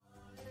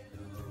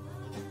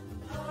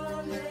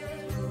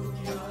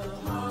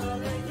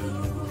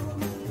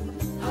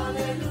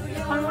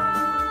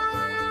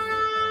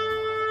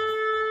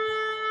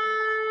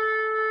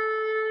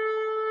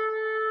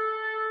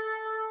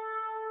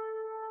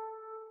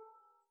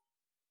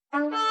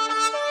Well,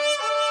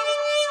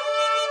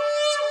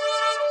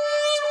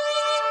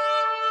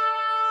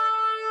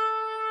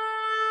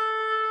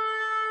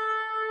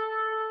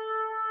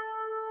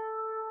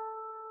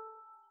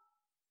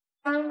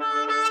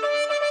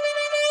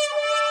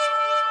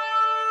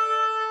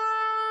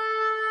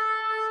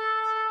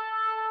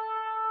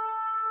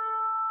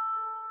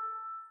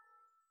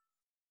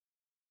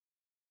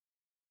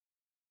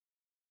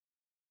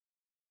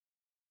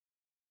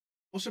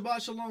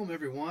 Shabbat Shalom,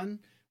 everyone.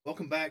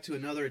 Welcome back to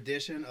another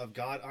edition of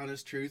God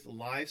Honest Truth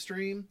live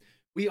stream.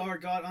 We are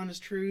God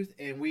Honest Truth,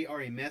 and we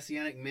are a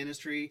messianic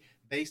ministry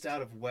based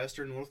out of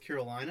Western North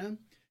Carolina.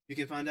 You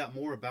can find out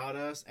more about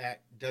us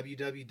at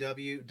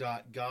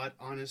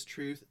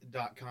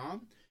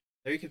www.godhonesttruth.com.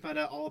 There you can find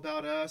out all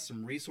about us,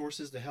 some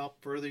resources to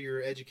help further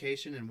your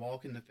education and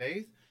walk in the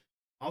faith.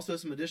 Also,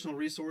 some additional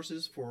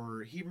resources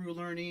for Hebrew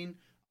learning,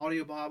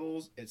 audio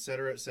Bibles,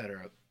 etc.,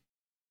 etc.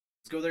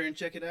 Let's go there and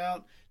check it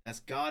out. That's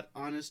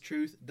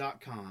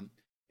GodHonestTruth.com.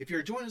 If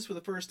you're joining us for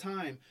the first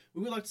time,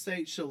 we would like to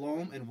say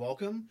shalom and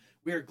welcome.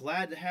 We are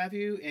glad to have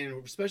you, and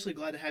we're especially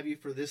glad to have you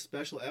for this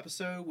special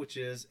episode, which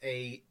is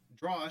a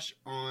drosh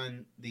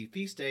on the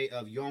feast day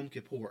of Yom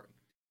Kippur.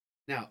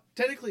 Now,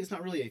 technically, it's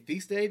not really a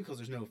feast day because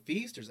there's no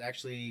feast. There's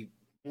actually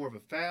more of a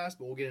fast,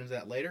 but we'll get into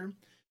that later.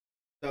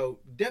 So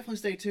definitely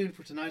stay tuned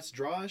for tonight's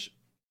drosh.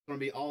 It's going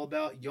to be all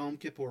about Yom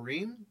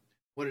Kippurim,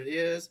 what it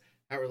is,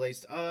 how it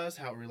relates to us,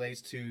 how it relates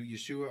to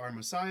Yeshua, our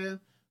Messiah,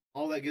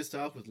 all that good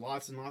stuff with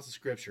lots and lots of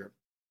scripture.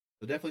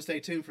 So definitely stay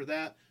tuned for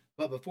that.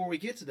 But before we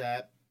get to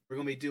that, we're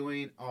going to be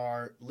doing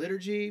our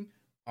liturgy,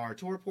 our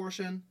Torah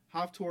portion,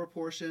 Haftorah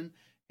portion,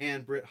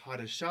 and Brit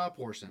Hadashah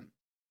portion.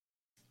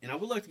 And I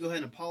would like to go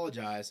ahead and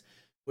apologize.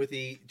 With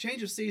the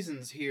change of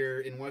seasons here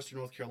in Western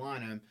North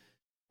Carolina,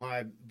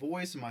 my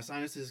voice and my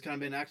sinuses have kind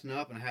of been acting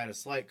up, and I had a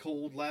slight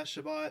cold last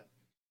Shabbat.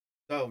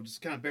 So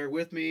just kind of bear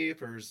with me if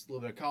there's a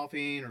little bit of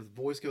coughing or the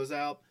voice goes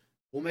out.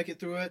 We'll make it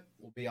through it.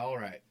 We'll be all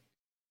right.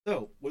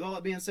 So with all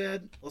that being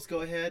said, let's go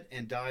ahead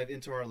and dive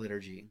into our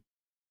liturgy.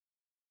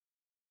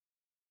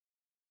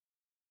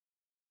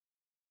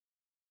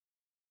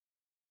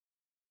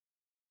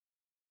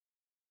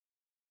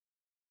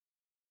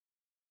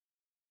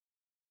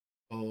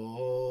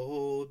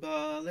 Od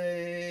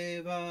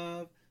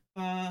balevav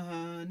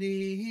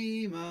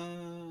panima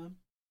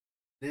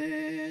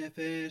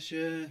nefesh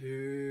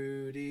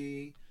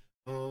Yehudi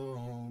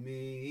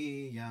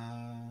Omiya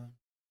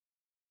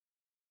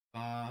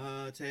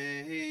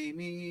Bate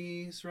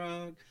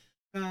Misrag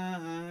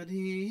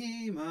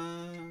Kadima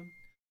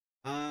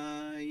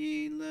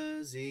Ayin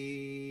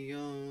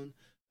Lezion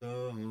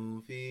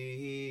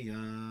Sophia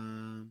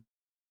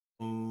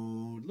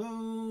Od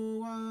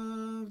Lo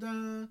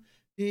Avda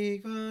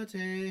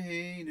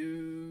Tikvatenu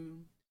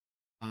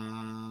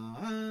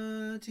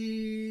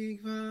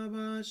Atikva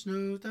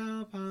Bashnot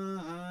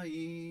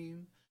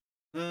Alpayim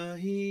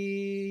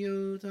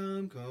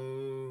Lahiotam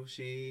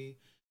Koshi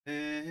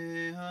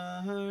Ehartenu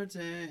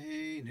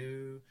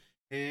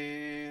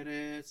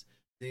Eretz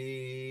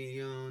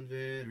Zion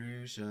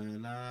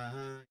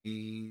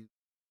Verushalayim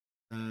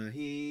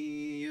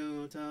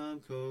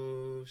Lahiotam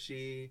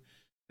Koshi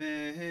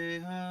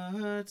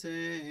Ehartenu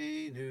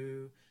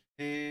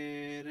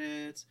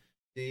Eretz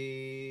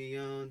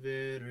Zion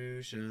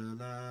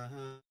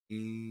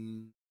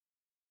Verushalayim.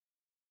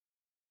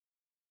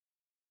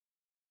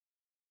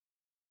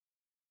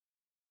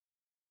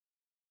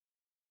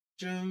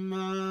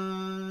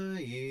 Shema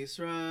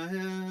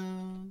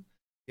Yisrael,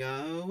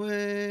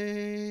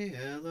 Yahweh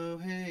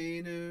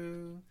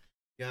Eloheinu,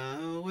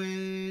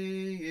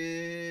 Yahweh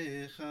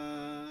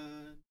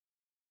Echad,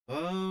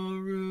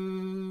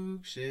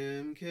 Baruch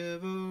Shem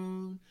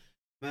Kevod,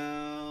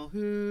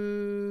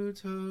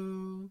 Malhuto,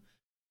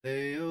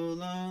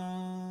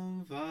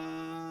 Leolam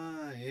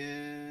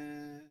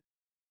Vayeh.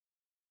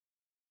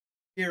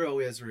 Hear, O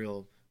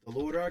Israel, the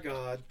Lord our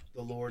God,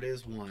 the Lord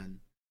is one.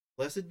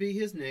 Blessed be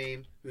his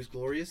name, whose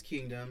glorious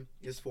kingdom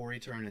is for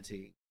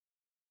eternity.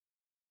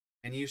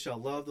 And you shall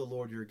love the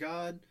Lord your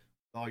God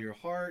with all your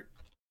heart,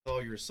 with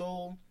all your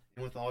soul,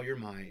 and with all your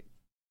might.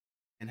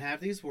 And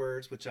have these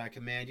words which I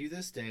command you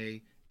this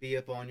day be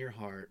upon your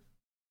heart.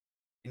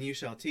 And you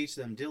shall teach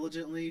them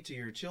diligently to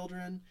your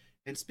children,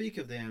 and speak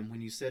of them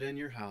when you sit in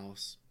your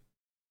house,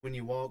 when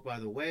you walk by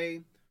the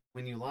way,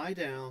 when you lie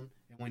down,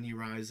 and when you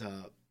rise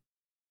up.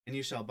 And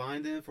you shall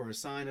bind them for a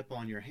sign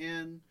upon your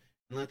hand,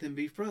 and let them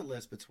be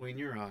frontlets between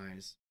your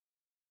eyes.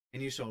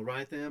 And you shall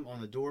write them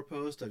on the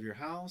doorpost of your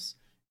house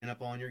and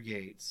upon your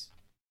gates.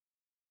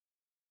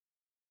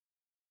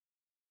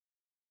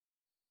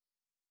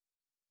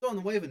 So in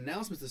the way of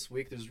announcements this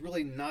week, there's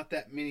really not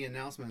that many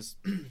announcements.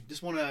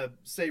 Just want to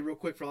say real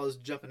quick for all those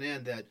jumping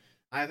in that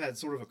I've had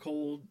sort of a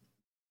cold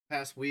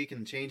past week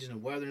and changing the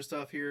weather and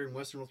stuff here in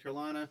Western North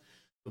Carolina.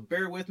 So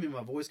bear with me,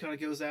 my voice kind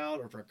of goes out,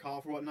 or if I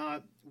cough or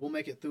whatnot, we'll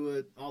make it through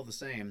it all the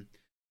same.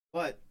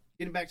 But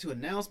getting back to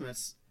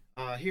announcements,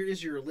 here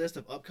is your list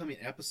of upcoming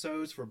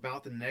episodes for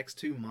about the next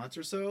 2 months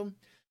or so.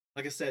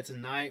 Like I said,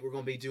 tonight we're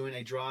going to be doing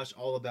a drosh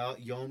all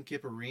about Yom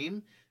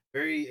Kippurim.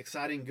 Very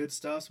exciting, good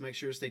stuff, so make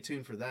sure to stay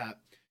tuned for that.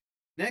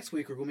 Next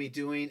week, we're going to be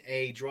doing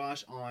a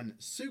drosh on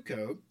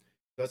Sukkot.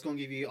 That's going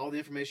to give you all the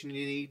information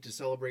you need to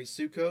celebrate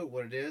Sukkot,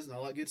 what it is, and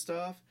all that good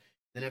stuff.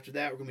 Then after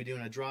that, we're going to be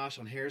doing a drosh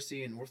on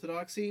heresy and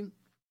orthodoxy,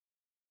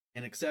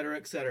 and et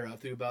cetera,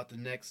 through about the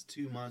next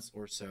 2 months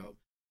or so.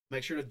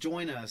 Make sure to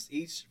join us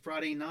each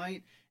Friday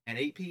night at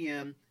 8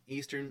 p.m.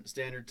 Eastern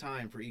Standard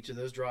Time for each of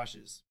those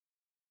droshes.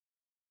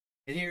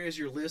 And here is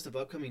your list of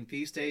upcoming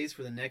feast days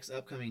for the next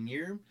upcoming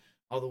year,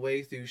 all the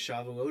way through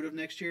Shavuot of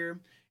next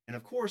year. And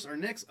of course, our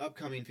next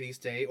upcoming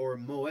feast day, or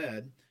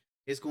Moed,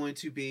 is going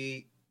to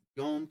be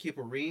Yom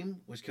Kippurim,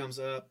 which comes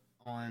up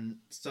on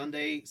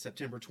Sunday,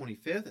 September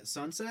 25th at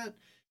sunset,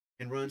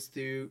 and runs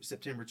through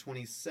September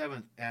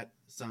 27th at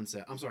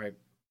sunset. I'm sorry.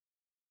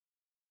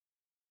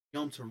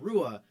 Yom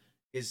Teruah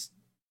is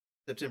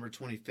September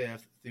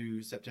 25th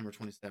through September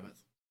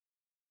 27th.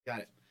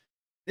 Got it.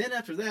 Then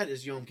after that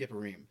is Yom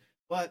Kippurim.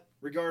 But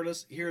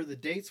regardless, here are the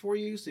dates for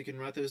you, so you can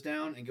write those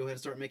down and go ahead and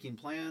start making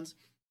plans.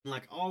 And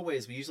like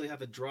always, we usually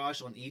have a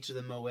drosh on each of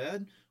the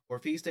Moed or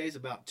feast days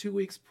about 2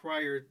 weeks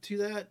prior to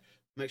that.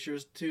 Make sure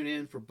to tune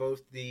in for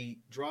both the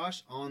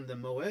drosh on the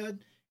Moed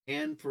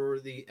and for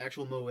the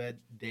actual Moed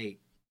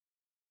date.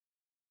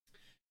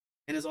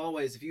 And as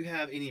always, if you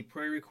have any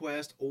prayer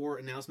requests or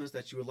announcements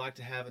that you would like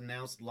to have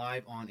announced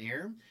live on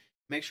air,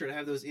 make sure to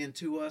have those in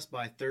to us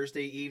by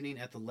Thursday evening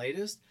at the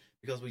latest,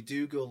 because we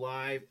do go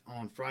live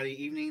on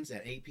Friday evenings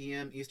at 8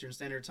 p.m. Eastern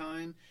Standard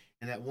Time,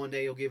 and that one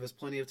day will give us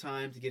plenty of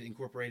time to get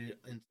incorporated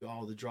into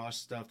all the drosh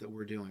stuff that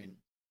we're doing.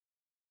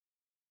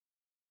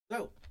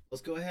 So,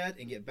 let's go ahead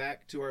and get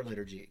back to our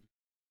liturgy.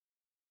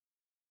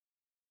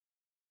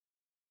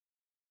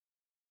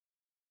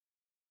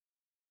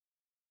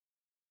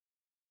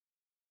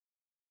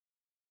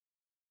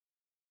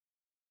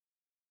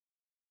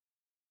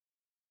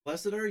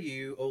 Blessed are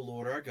you, O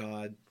Lord our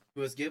God,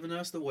 who has given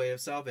us the way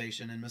of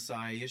salvation in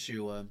Messiah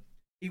Yeshua.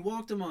 He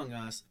walked among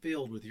us,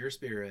 filled with your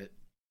Spirit.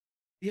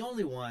 The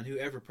only one who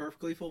ever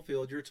perfectly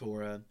fulfilled your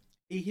Torah.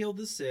 He healed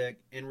the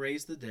sick and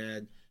raised the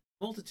dead.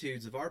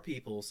 Multitudes of our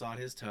people sought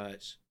his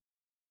touch.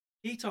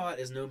 He taught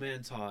as no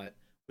man taught.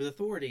 With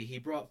authority he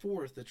brought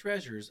forth the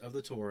treasures of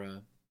the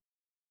Torah.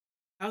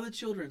 How the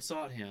children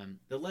sought him,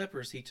 the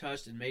lepers he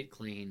touched and made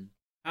clean.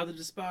 How the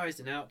despised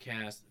and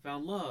outcast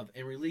found love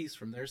and release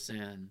from their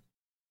sin.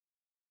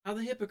 How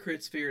the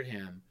hypocrites feared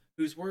him,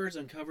 whose words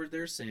uncovered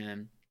their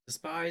sin.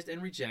 Despised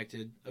and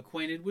rejected,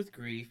 acquainted with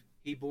grief,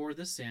 he bore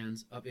the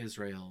sins of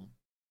Israel.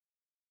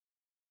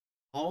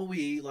 All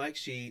we, like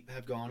sheep,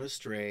 have gone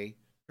astray,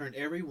 turned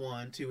every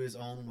one to his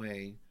own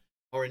way.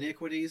 Our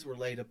iniquities were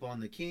laid upon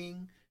the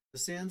king, the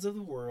sins of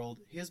the world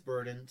his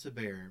burden to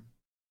bear.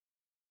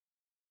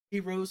 He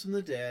rose from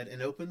the dead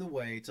and opened the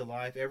way to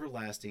life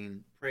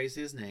everlasting. Praise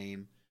his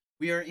name.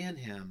 We are in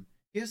him.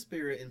 His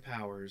Spirit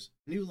empowers.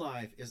 New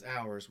life is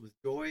ours with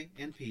joy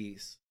and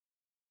peace.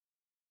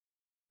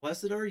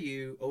 Blessed are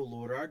you, O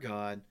Lord our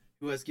God,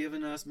 who has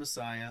given us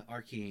Messiah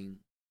our King.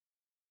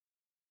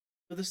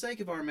 For the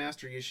sake of our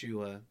Master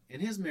Yeshua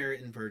and his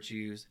merit and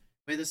virtues,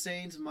 may the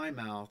sayings of my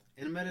mouth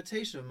and the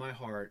meditation of my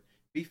heart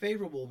be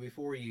favorable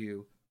before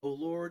you, O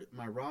Lord,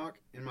 my rock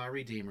and my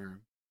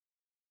Redeemer.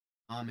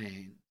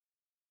 Amen.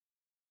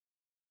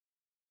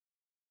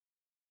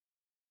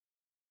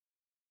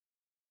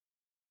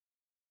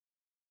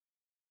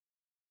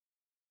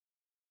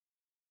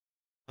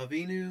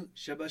 Avinu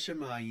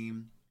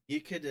Shebashamayim,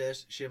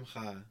 Yikadesh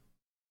Shemcha.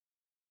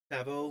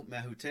 Tavo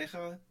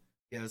Mahutecha,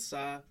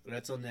 Yasa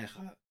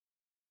Retzonecha.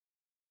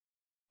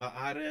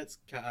 Ba'aretz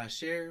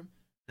Ka'asher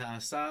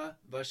Na'asa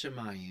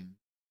Vashamayim.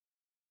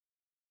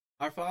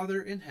 Our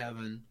Father in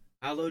heaven,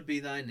 hallowed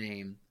be thy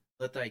name.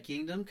 Let thy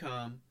kingdom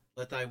come,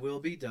 let thy will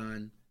be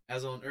done,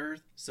 as on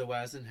earth, so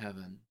as in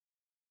heaven.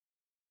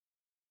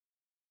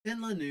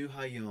 Ten lanu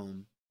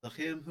hayom,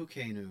 lachem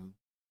hukenu.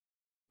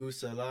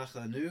 Usalach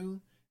lanu,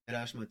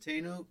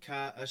 erashmatenu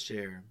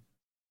ka'asher.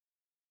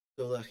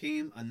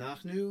 Solachim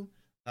anachnu,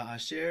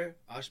 la'asher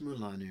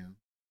ashmulanu.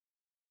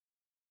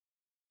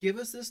 Give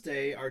us this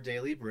day our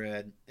daily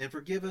bread, and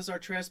forgive us our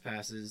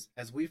trespasses,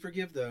 as we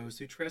forgive those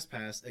who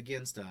trespass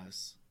against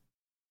us.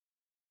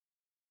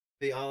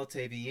 Ve'al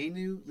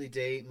tevienu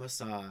lidei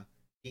masa,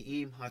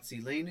 ki'im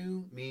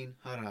hatzilenu min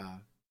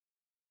hara.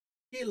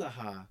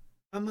 Hilaha,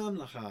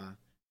 hamamlacha,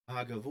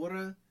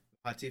 hagavura,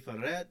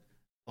 hatifaret,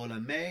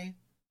 olamei,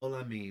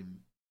 olamim.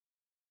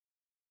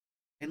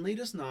 And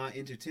lead us not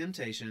into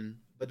temptation,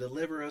 but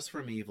deliver us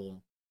from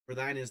evil. For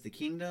thine is the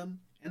kingdom,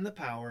 and the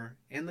power,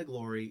 and the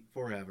glory,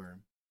 forever.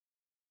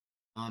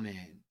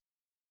 Amen.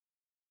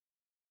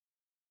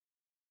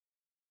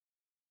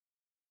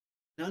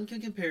 None can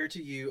compare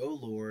to you, O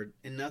Lord,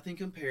 and nothing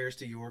compares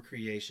to your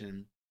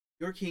creation.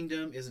 Your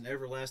kingdom is an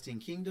everlasting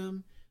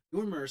kingdom.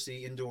 Your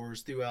mercy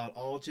endures throughout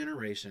all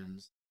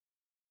generations.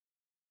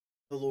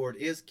 The Lord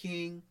is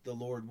king, the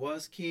Lord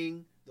was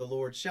king, the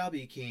Lord shall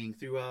be king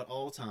throughout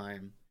all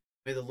time.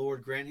 May the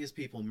Lord grant his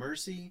people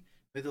mercy.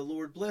 May the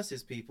Lord bless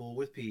his people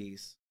with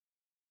peace.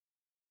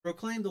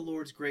 Proclaim the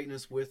Lord's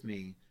greatness with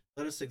me.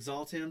 Let us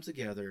exalt him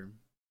together.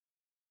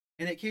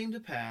 And it came to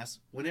pass,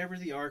 whenever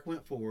the ark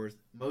went forth,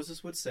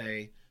 Moses would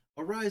say,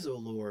 Arise, O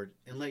Lord,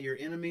 and let your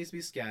enemies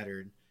be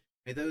scattered.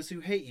 May those who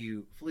hate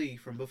you flee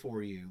from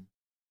before you.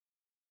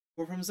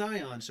 For from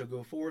Zion shall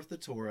go forth the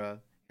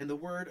Torah, and the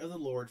word of the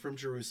Lord from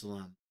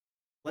Jerusalem.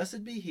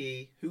 Blessed be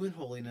he who in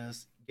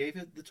holiness gave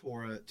the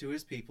Torah to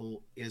his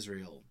people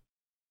Israel.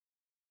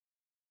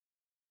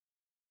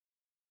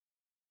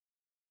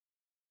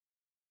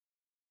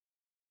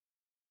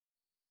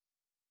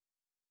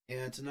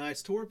 And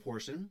tonight's Torah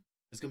portion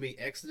is going to be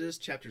Exodus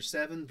chapter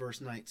 7,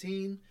 verse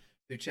 19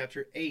 through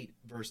chapter 8,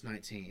 verse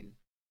 19.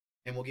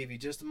 And we'll give you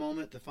just a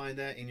moment to find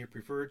that in your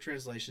preferred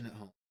translation at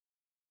home.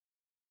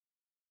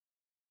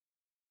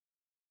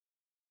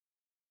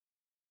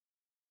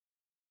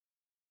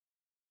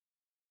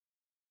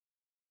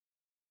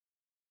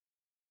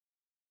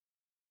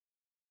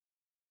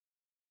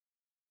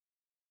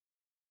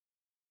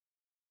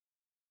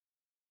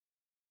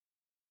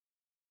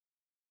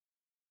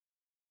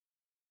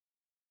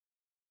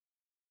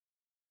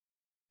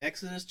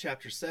 Exodus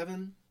chapter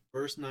 7,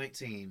 verse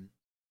 19.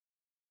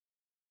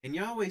 And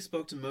Yahweh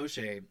spoke to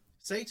Moshe,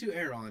 say to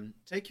Aaron,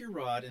 take your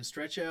rod and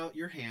stretch out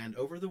your hand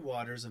over the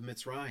waters of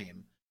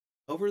Mitzrayim,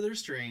 over their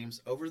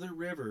streams, over their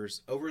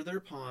rivers, over their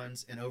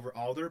ponds, and over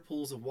all their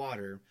pools of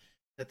water,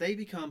 that they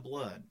become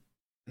blood.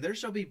 And there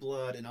shall be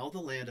blood in all the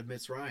land of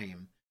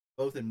Mitzrayim,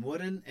 both in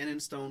wooden and in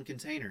stone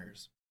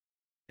containers.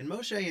 And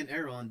Moshe and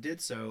Aaron did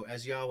so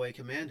as Yahweh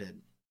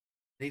commanded.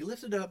 And he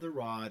lifted up the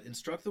rod and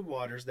struck the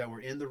waters that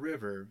were in the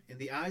river, in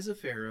the eyes of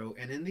Pharaoh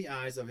and in the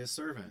eyes of his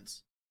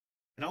servants.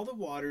 And all the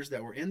waters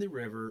that were in the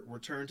river were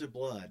turned to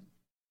blood.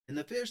 And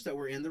the fish that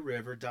were in the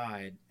river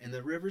died, and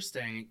the river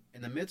stank,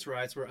 and the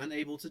Mitzrites were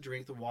unable to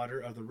drink the water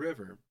of the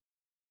river.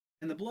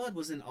 And the blood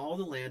was in all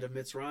the land of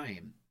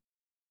Mitzrayim.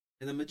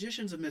 And the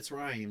magicians of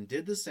Mitzrayim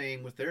did the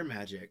same with their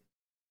magic.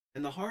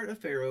 And the heart of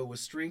Pharaoh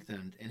was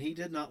strengthened, and he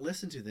did not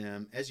listen to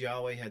them, as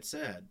Yahweh had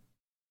said.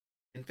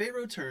 And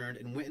Pharaoh turned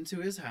and went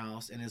into his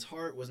house, and his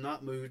heart was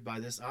not moved by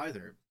this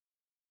either.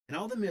 And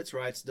all the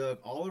Mitzrites dug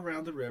all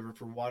around the river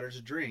for water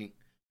to drink,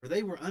 for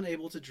they were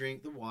unable to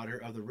drink the water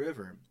of the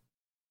river.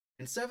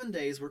 And 7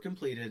 days were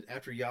completed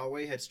after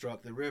Yahweh had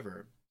struck the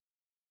river.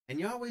 And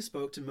Yahweh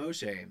spoke to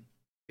Moshe,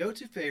 go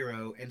to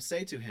Pharaoh and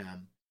say to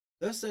him,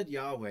 thus said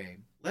Yahweh,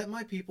 let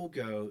my people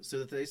go so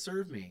that they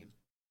serve me.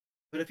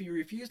 But if you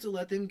refuse to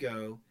let them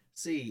go,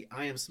 see,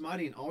 I am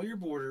smiting all your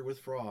border with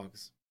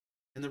frogs.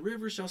 And the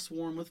river shall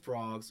swarm with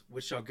frogs,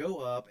 which shall go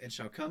up and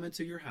shall come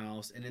into your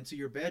house and into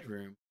your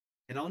bedroom,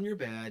 and on your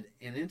bed,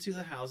 and into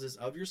the houses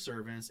of your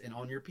servants, and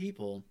on your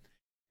people,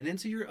 and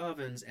into your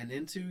ovens, and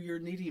into your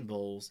kneading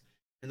bowls,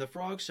 and the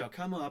frogs shall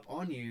come up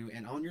on you,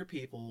 and on your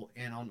people,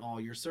 and on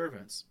all your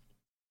servants.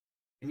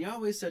 And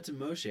Yahweh said to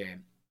Moshe,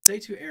 say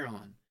to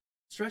Aaron,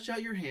 stretch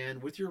out your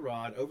hand with your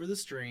rod over the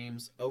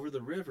streams, over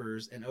the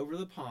rivers, and over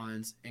the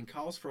ponds, and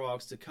cause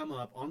frogs to come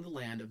up on the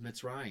land of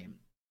Mitzrayim.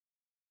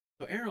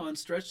 So Aaron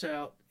stretched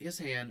out his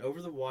hand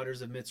over the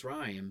waters of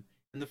Mitzrayim,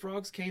 and the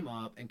frogs came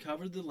up and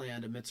covered the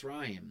land of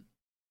Mitzrayim.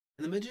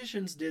 And the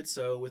magicians did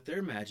so with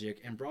their magic,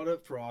 and brought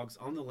up frogs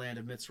on the land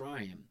of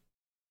Mitzrayim.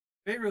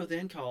 Pharaoh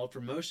then called for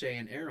Moshe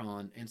and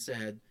Aaron, and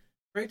said,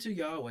 pray to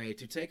Yahweh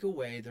to take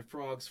away the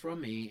frogs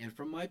from me and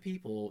from my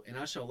people, and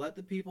I shall let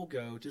the people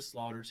go to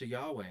slaughter to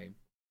Yahweh.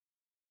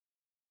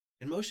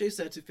 And Moshe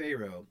said to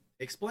Pharaoh,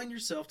 explain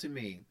yourself to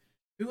me.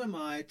 Who am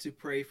I to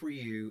pray for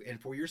you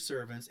and for your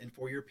servants and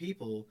for your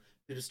people,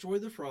 to destroy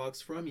the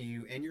frogs from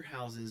you and your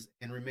houses,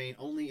 and remain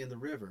only in the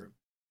river?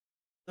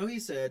 So he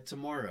said,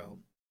 tomorrow.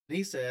 And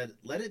he said,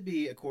 let it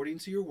be according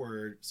to your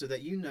word, so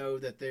that you know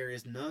that there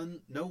is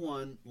no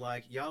one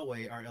like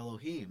Yahweh our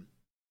Elohim.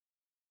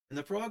 And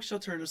the frogs shall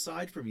turn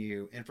aside from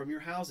you, and from your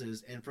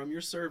houses, and from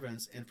your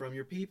servants, and from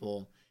your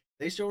people.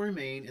 They shall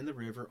remain in the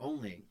river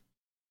only.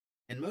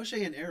 And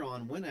Moshe and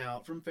Aaron went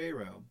out from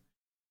Pharaoh.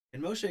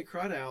 And Moshe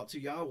cried out to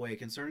Yahweh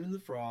concerning the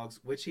frogs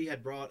which he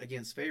had brought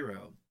against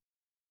Pharaoh.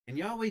 And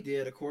Yahweh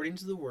did according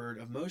to the word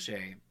of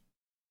Moshe.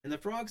 And the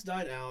frogs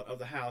died out of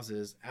the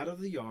houses, out of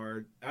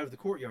the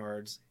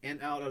courtyards,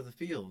 and out of the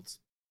fields.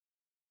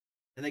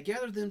 And they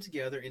gathered them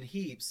together in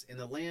heaps, and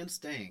the land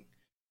stank.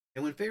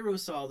 And when Pharaoh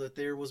saw that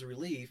there was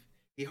relief,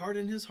 he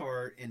hardened his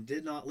heart, and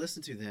did not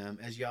listen to them,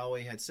 as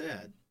Yahweh had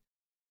said.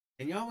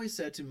 And Yahweh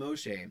said to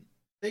Moshe,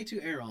 say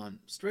to Aaron,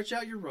 stretch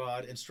out your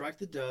rod, and strike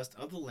the dust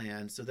of the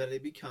land, so that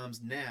it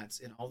becomes gnats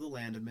in all the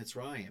land of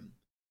Mitzrayim.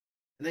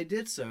 And they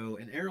did so,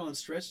 and Aaron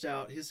stretched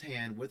out his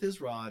hand with his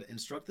rod, and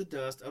struck the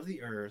dust of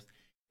the earth,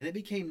 and it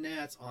became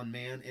gnats on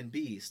man and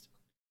beast.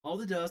 All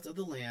the dust of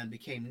the land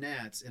became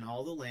gnats in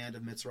all the land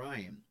of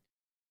Mitzrayim.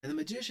 And the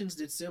magicians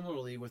did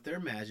similarly with their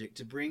magic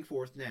to bring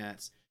forth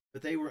gnats,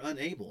 but they were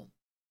unable.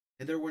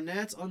 And there were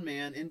gnats on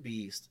man and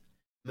beast.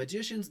 The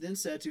magicians then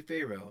said to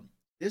Pharaoh,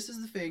 this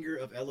is the finger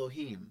of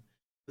Elohim.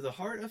 For the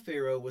heart of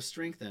Pharaoh was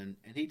strengthened,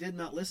 and he did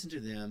not listen to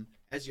them,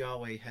 as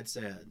Yahweh had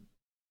said.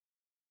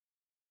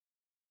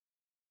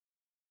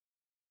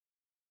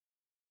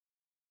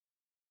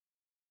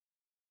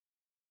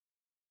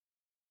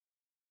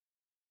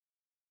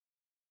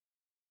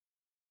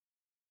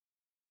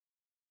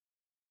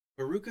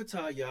 Baruch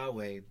atah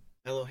Yahweh,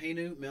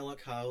 Eloheinu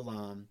melech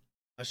haolam,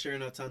 Asher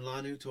natan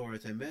lanu Torah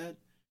emet,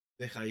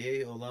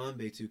 v'chaye olam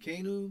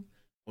betukenu,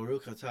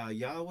 Baruch atah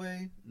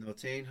Yahweh,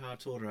 noten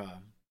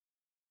ha-Torah.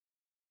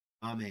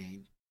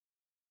 Amen.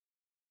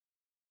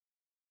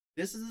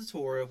 This is the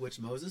Torah which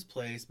Moses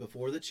placed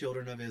before the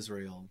children of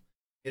Israel.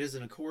 It is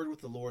in accord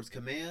with the Lord's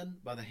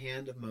command by the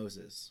hand of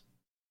Moses.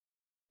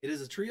 It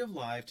is a tree of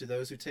life to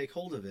those who take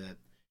hold of it,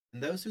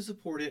 and those who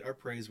support it are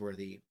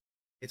praiseworthy.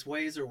 Its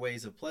ways are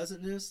ways of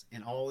pleasantness,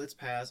 and all its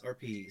paths are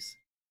peace.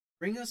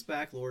 Bring us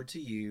back, Lord, to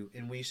you,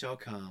 and we shall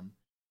come.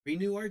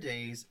 Renew our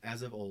days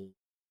as of old.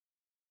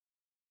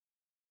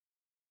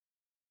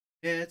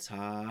 Etz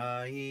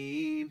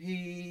haim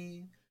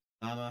hi,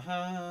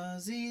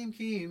 lamahazim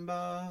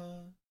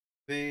kimba,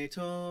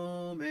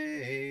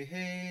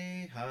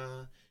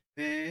 vetomeheha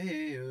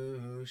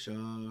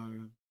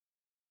meushar,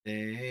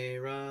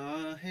 deraheha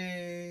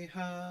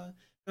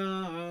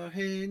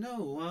darhe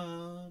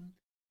noam,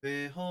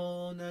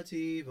 vehol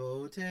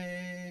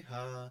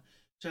nativoteha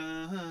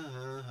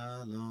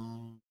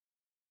shalom.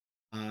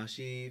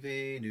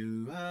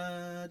 Ashivenu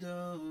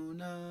Adonai,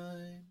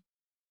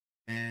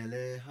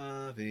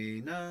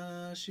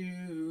 Elehavena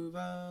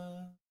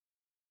Shuva,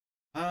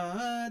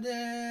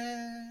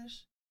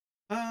 Hadesh,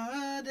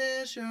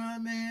 Hadesh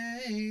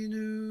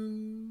Yameinu,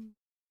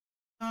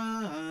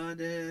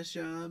 Hadesh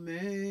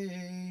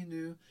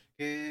Yameinu,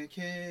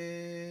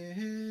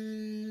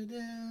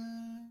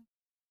 Kekedem.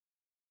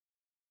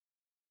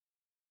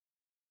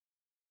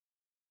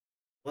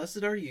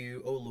 Blessed are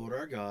you, O Lord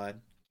our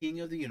God, King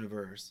of the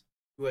universe,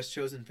 who has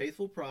chosen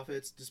faithful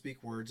prophets to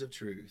speak words of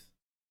truth.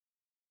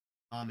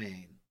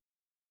 Amen.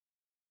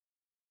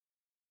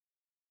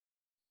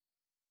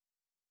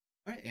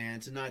 All right,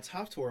 and tonight's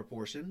Haftorah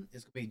portion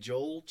is going to be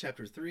Joel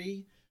chapter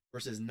 3,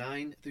 verses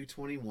 9 through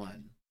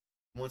 21.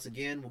 Once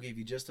again, we'll give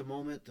you just a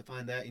moment to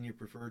find that in your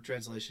preferred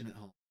translation at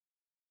home.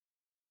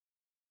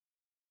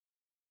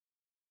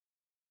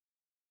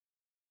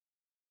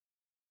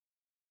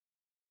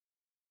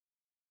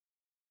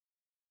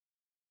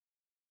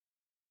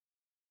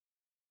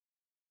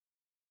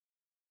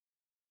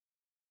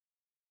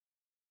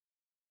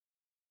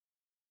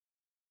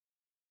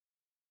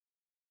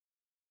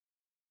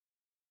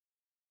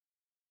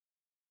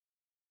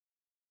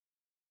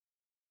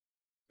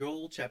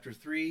 Joel chapter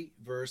 3,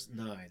 verse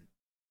 9.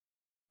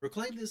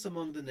 Proclaim this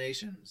among the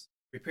nations.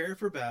 Prepare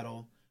for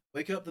battle.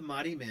 Wake up the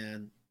mighty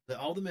men. Let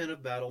all the men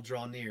of battle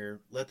draw near.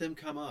 Let them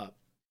come up.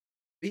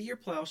 Beat your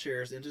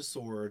plowshares into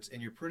swords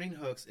and your pruning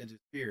hooks into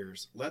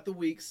spears. Let the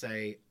weak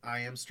say, I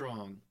am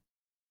strong.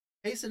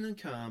 Hasten and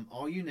come,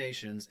 all you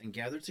nations, and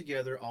gather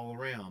together all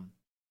around.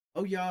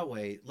 O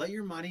Yahweh, let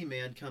your mighty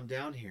men come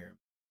down here.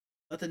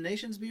 Let the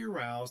nations be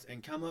aroused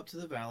and come up to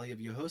the valley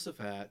of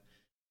Jehoshaphat,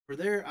 for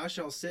there I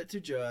shall sit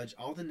to judge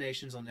all the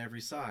nations on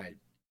every side.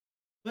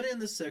 Put in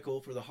the sickle,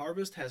 for the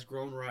harvest has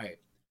grown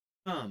ripe.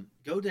 Come,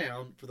 go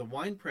down, for the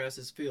winepress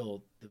is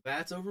filled, the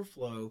vats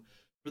overflow,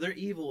 for their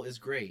evil is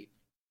great.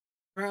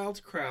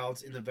 Crowds,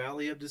 crowds in the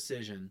valley of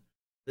decision.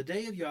 The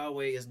day of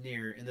Yahweh is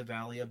near in the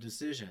valley of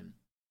decision.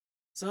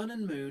 Sun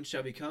and moon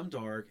shall become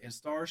dark, and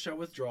stars shall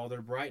withdraw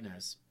their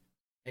brightness.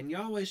 And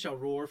Yahweh shall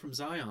roar from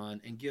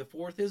Zion, and give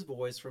forth his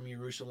voice from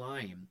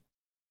Jerusalem.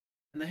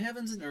 And the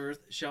heavens and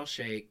earth shall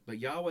shake, but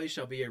Yahweh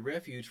shall be a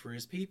refuge for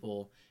his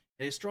people,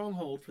 and a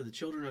stronghold for the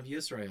children of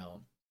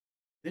Israel.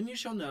 Then you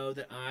shall know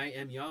that I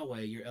am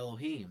Yahweh your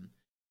Elohim,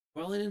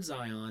 dwelling in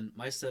Zion,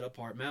 my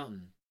set-apart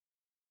mountain.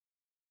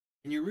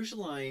 And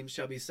Jerusalem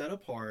shall be set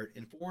apart,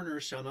 and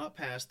foreigners shall not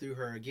pass through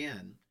her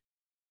again.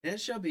 And it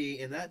shall be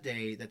in that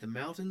day that the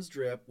mountains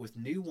drip with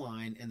new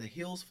wine, and the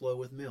hills flow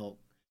with milk.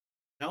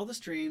 And all the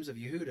streams of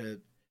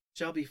Yehudah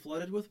shall be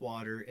flooded with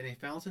water, and a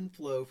fountain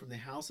flow from the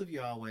house of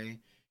Yahweh,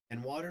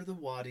 and water the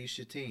Wadi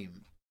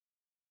Shittim.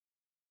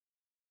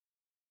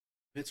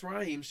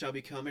 Mitzrayim shall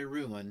become a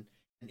ruin,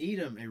 and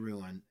Edom a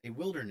ruin, a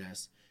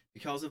wilderness,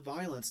 because of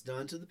violence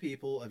done to the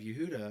people of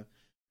Yehudah,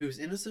 whose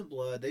innocent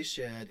blood they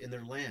shed in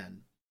their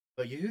land.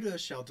 But Yehudah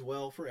shall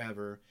dwell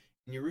forever,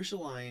 and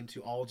Jerusalem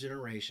to all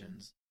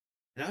generations.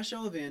 And I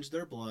shall avenge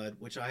their blood,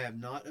 which I have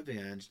not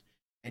avenged,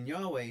 and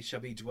Yahweh shall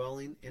be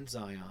dwelling in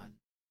Zion.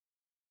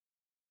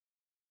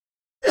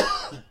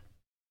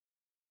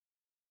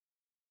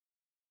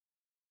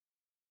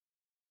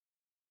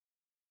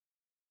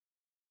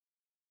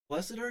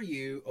 Blessed are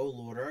you, O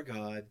Lord our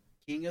God,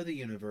 King of the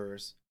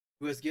universe,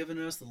 who has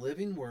given us the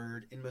living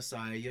word in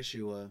Messiah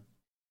Yeshua.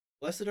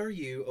 Blessed are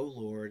you, O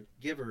Lord,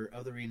 giver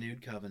of the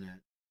renewed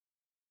covenant.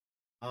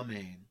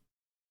 Amen.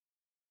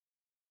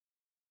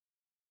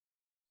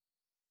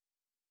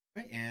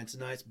 All right, and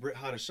tonight's Brit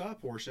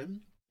Hadashah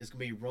portion is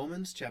going to be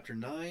Romans chapter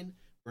 9,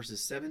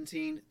 verses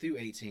 17 through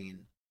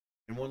 18.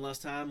 And one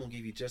last time, we'll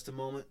give you just a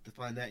moment to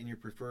find that in your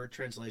preferred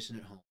translation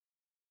at home.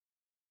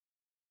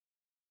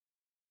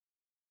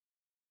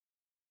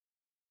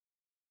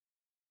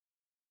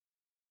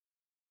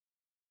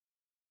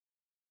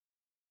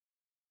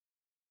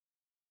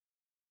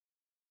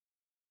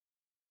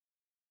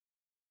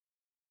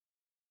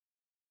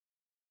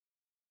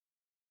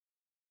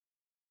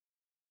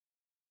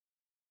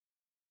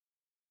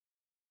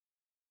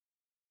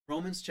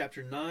 Romans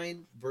chapter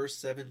 9, verse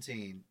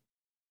 17.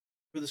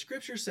 For the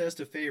scripture says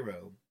to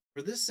Pharaoh,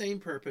 for this same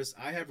purpose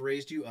I have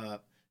raised you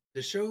up,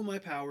 to show my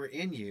power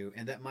in you,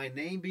 and that my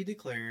name be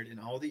declared in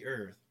all the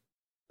earth.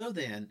 So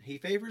then, he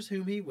favors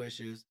whom he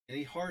wishes, and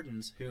he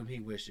hardens whom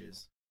he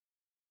wishes.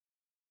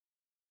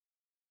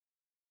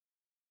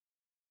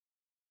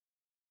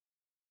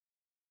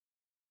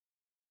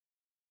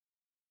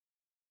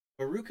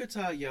 Baruch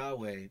atah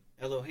Yahweh,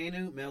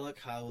 Eloheinu melech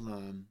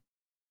haolam,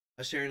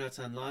 asher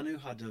natan lanu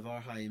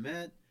hadavar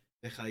haemet,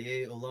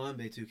 v'chaye olam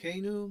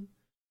betukenu,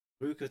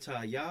 Baruch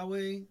atah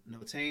Yahweh,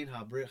 notain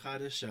habrit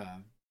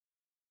hadashah.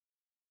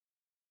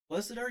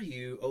 Blessed are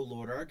you, O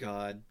Lord our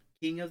God,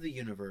 King of the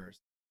universe,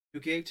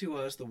 who gave to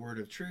us the word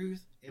of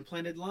truth and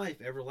planted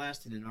life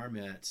everlasting in our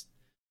midst.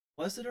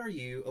 Blessed are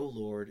you, O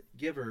Lord,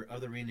 giver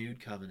of the renewed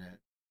covenant.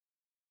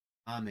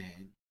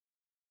 Amen.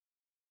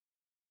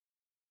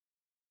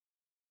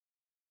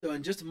 So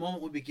in just a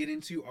moment, we'll be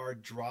getting to our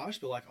drosh,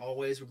 but like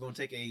always, we're going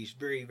to take a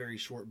very, very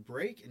short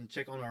break and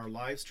check on our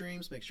live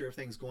streams, make sure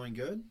everything's going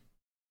good.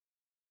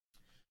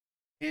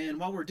 And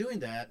while we're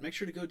doing that, make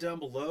sure to go down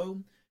below,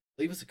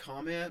 leave us a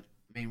comment.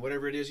 I mean,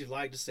 whatever it is you'd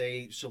like to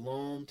say,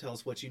 shalom, tell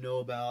us what you know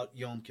about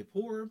Yom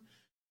Kippur,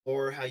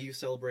 or how you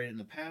celebrated in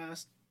the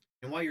past.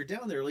 And while you're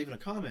down there leaving a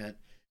comment,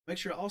 make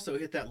sure to also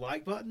hit that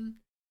like button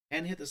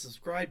and hit the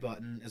subscribe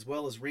button, as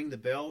well as ring the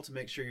bell to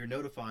make sure you're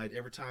notified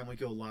every time we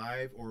go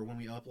live or when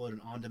we upload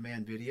an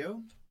on-demand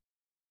video.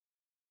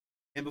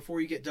 And before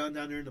you get done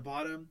down there in the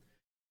bottom,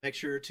 make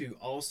sure to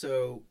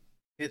also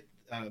hit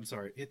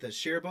the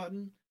share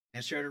button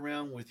and share it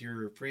around with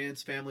your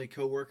friends, family,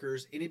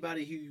 coworkers,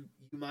 anybody who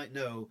you might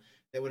know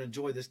that would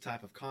enjoy this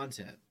type of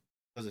content.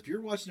 Because if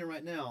you're watching it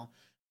right now,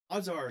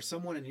 odds are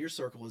someone in your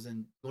circle is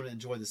going to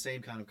enjoy the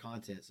same kind of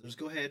content. So just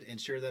go ahead and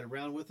share that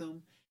around with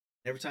them.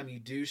 Every time you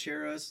do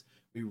share us,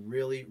 we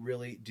really,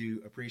 really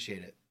do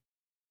appreciate it.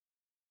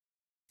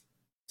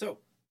 So,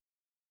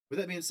 with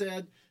that being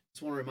said,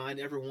 just want to remind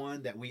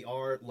everyone that we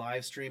are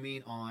live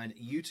streaming on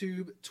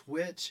YouTube,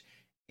 Twitch,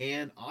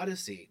 and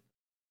Odyssey.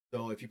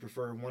 So if you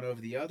prefer one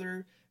over the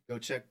other, go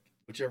check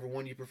whichever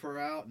one you prefer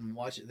out and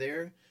watch it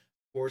there.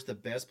 Of course, the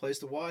best place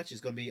to watch is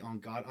going to be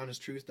on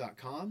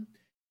GodHonestTruth.com.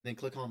 Then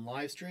click on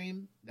live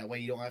stream. That way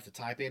you don't have to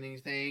type in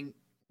anything.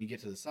 You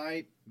get to the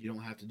site, you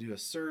don't have to do a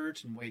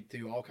search and wade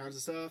through all kinds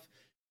of stuff.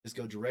 Just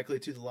go directly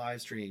to the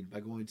live stream by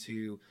going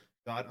to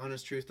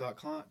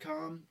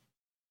GodHonestTruth.com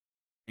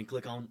and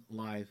click on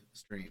live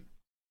stream.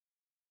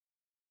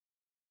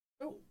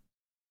 So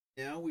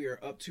now we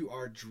are up to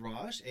our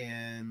drosh,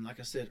 and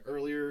like I said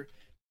earlier,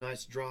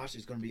 tonight's drosh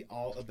is going to be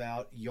all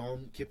about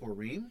Yom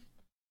Kippurim,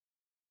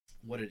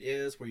 what it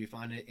is, where you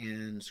find it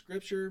in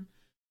Scripture,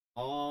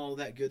 all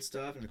that good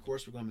stuff. And of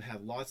course, we're going to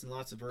have lots and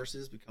lots of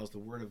verses because the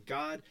Word of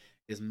God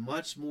is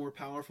much more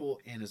powerful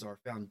and is our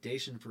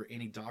foundation for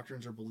any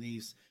doctrines or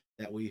beliefs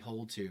that we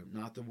hold to,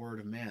 not the word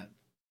of man.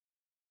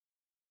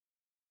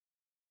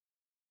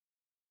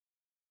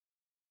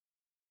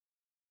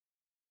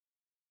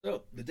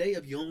 So, the day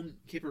of Yom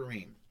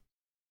Kippurim.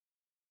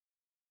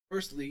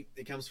 Firstly,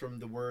 it comes from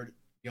the word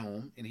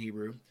Yom in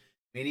Hebrew,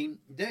 meaning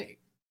day.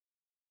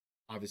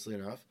 Obviously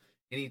enough,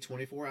 any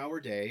 24-hour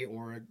day,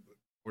 or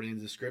according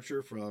to the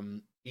scripture,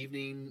 from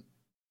evening,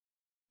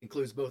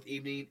 includes both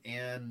evening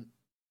and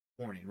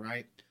morning,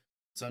 right?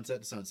 Sunset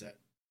to sunset,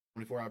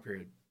 24-hour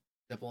period.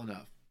 Simple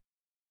enough.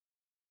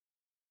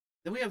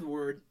 Then we have the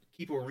word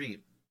Kippurim.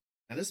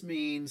 Now this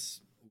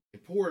means,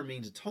 Kippur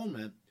means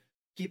atonement.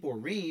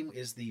 Kippurim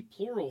is the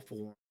plural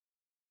form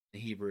in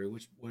Hebrew,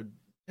 which would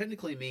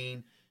technically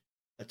mean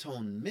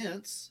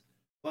atonements,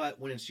 but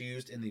when it's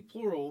used in the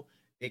plural,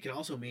 it can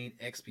also mean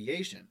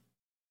expiation.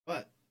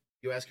 But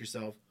you ask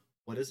yourself,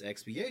 what does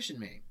expiation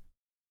mean?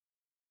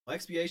 Well,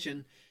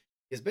 expiation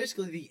is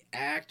basically the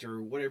act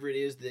or whatever it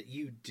is that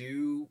you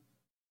do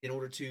in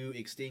order to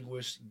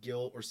extinguish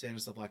guilt or sin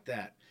and stuff like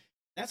that.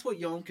 That's what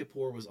Yom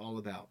Kippur was all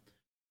about.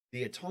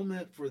 The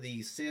atonement for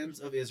the sins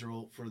of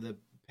Israel for the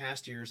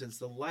past year since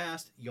the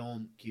last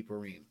Yom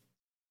Kippurim.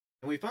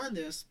 And we find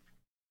this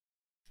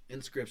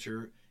in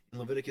Scripture in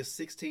Leviticus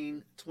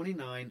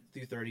 16:29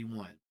 through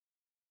 31.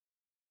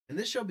 And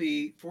this shall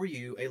be for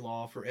you a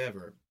law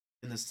forever.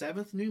 In the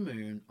 7th new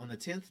moon, on the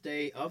 10th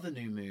day of the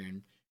new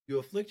moon, you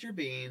afflict your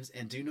beings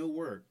and do no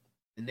work,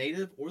 the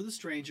native or the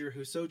stranger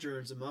who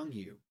sojourns among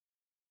you.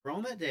 For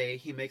on that day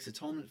he makes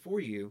atonement for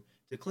you,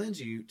 to cleanse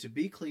you, to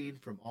be clean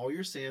from all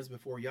your sins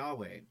before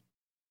Yahweh.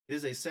 It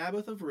is a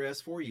Sabbath of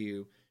rest for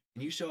you,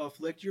 and you shall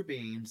afflict your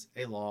beings,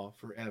 a law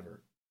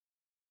forever.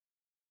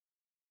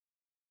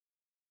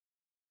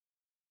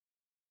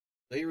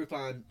 So here we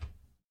find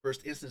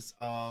first instance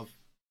of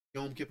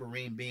Yom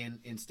Kippurim being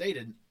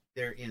instated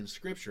there in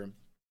Scripture.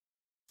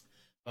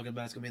 Talking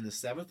about it's going to be in the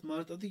 7th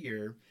month of the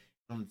year,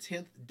 on the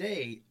 10th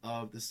day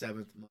of the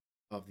 7th month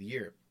of the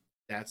year.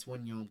 That's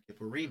when Yom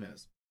Kippurim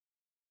is.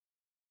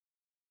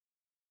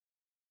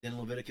 Then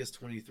Leviticus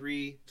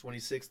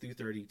 23:26 through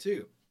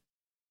 32.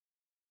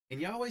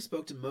 And Yahweh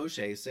spoke to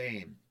Moshe,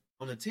 saying,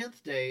 on the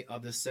 10th day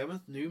of the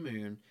 7th new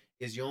moon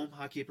is Yom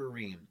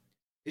HaKippurim.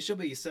 It shall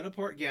be a set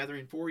apart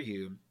gathering for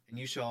you, and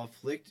you shall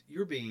afflict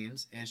your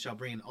beings, and shall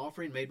bring an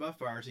offering made by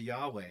fire to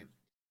Yahweh.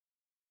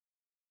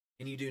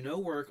 And you do no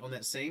work on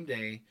that same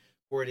day,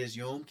 for it is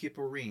Yom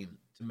Kippurim,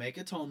 to make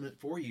atonement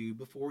for you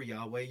before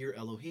Yahweh your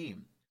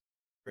Elohim.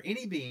 For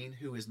any being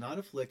who is not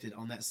afflicted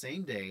on that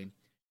same day,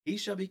 he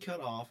shall be cut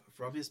off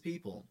from his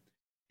people.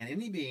 And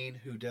any being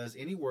who does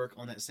any work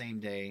on that same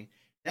day,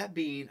 that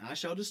being I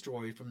shall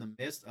destroy from the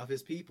midst of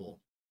his people.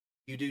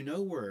 You do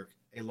no work,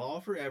 a law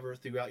forever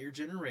throughout your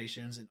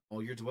generations in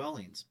all your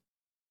dwellings.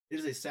 It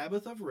is a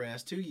Sabbath of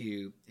rest to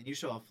you, and you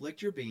shall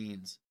afflict your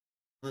beings.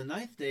 On the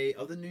 9th day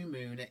of the new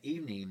moon at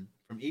evening,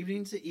 from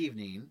evening to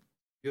evening,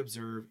 you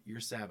observe your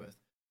Sabbath.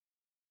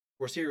 Of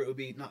course, here it would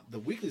be not the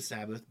weekly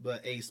Sabbath,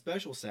 but a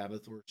special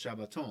Sabbath or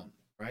Shabbaton,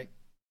 right?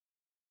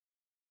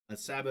 A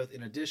Sabbath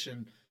in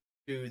addition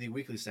to the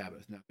weekly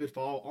Sabbath. Now, it could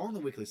fall on the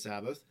weekly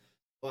Sabbath,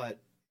 but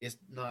it's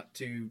not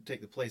to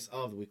take the place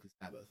of the weekly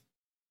Sabbath.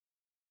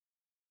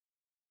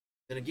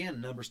 Then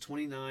again, Numbers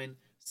 29,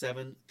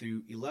 7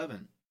 through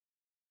 11.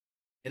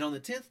 And on the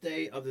 10th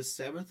day of the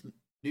 7th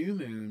new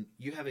moon,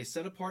 you have a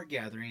set apart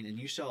gathering, and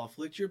you shall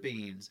afflict your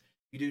beings.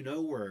 You do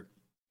no work.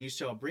 You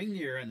shall bring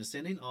near an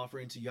ascending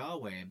offering to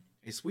Yahweh,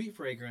 a sweet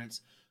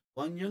fragrance,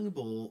 1 young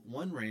bull,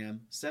 1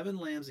 ram, 7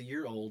 lambs a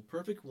year old,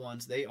 perfect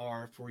ones they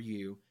are for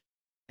you,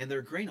 and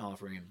their grain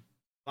offering.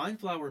 Fine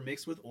flour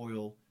mixed with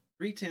oil,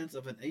 3/10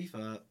 of an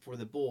ephah for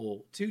the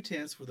bull,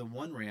 2/10 for the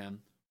 1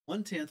 ram,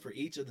 1/10 for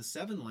each of the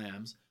 7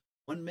 lambs,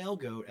 1 male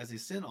goat as a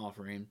sin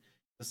offering,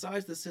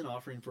 besides the sin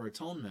offering for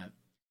atonement,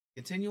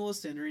 continual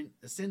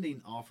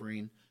ascending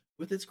offering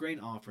with its grain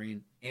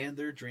offering, and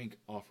their drink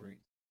offering.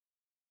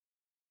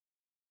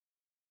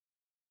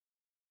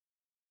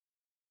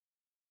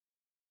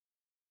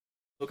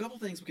 So a couple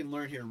things we can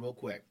learn here real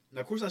quick.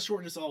 Now, of course, I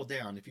shortened this all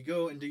down. If you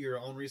go and do your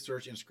own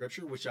research in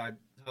Scripture, which I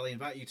highly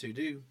invite you to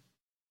do,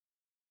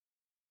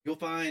 you'll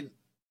find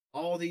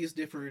all these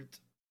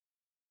different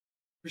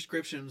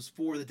prescriptions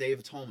for the Day of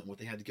Atonement, what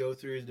they had to go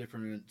through, the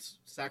different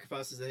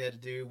sacrifices they had to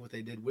do, what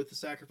they did with the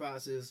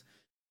sacrifices,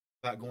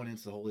 about going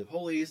into the Holy of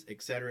Holies,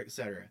 etc.,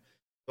 etc.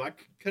 So I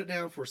cut it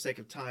down for sake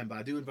of time, but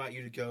I do invite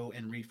you to go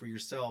and read for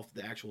yourself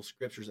the actual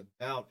scriptures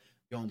about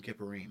Yom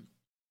Kippurim.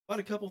 But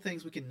a couple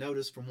things we can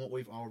notice from what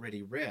we've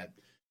already read.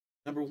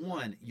 Number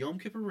one, Yom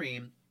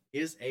Kippurim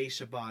is a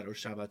Shabbat or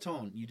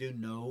Shabbaton. You do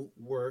no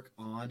work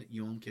on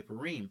Yom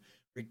Kippurim,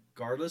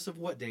 regardless of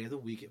what day of the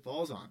week it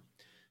falls on.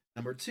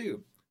 Number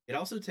two, it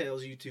also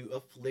tells you to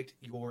afflict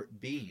your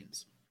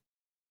beings.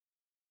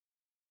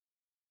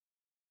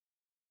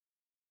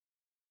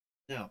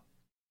 Now,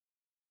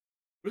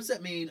 what does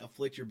that mean,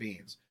 afflict your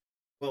beings?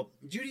 Well,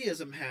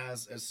 Judaism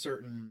has a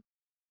certain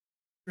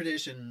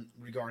tradition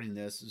regarding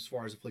this as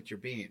far as afflict your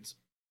beings.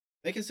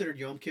 They considered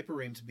Yom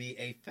Kippurim to be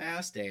a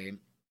fast day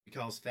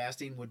because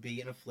fasting would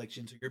be an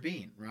affliction to your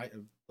being, right?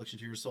 An affliction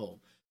to your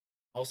soul.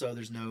 Also,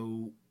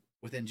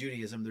 within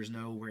Judaism, there's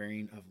no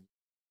wearing of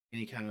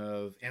any kind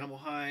of animal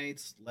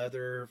hides,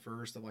 leather,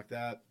 fur, stuff like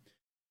that.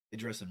 They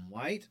dress in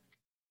white.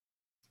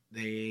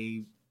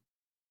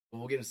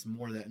 We'll get into some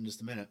more of that in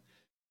just a minute.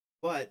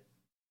 But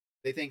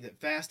they think that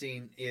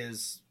fasting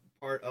is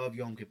part of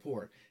Yom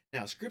Kippur.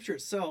 Now, Scripture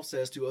itself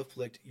says to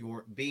afflict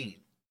your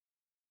being.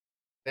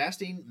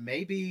 Fasting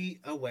may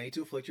be a way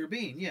to afflict your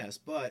being, yes,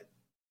 but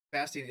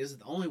fasting isn't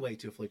the only way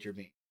to afflict your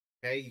being.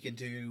 Okay, you can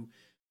do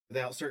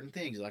without certain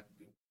things, like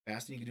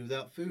fasting. You can do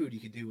without food. You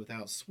can do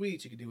without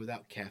sweets. You can do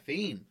without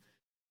caffeine.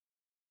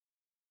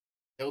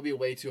 That will be a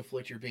way to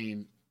afflict your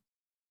being.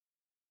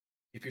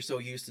 If you're so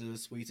used to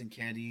sweets and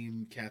candy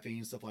and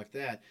caffeine, stuff like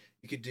that,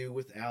 you could do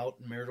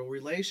without marital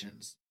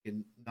relations. You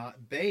can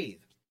not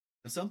bathe.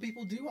 And some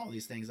people do all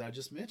these things I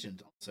just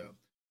mentioned also.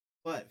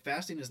 But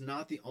fasting is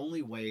not the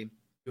only way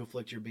to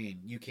afflict your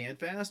being. You can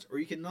fast or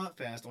you cannot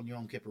fast on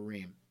Yom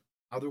Kippurim.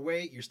 Either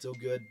way, you're still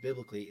good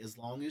biblically as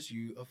long as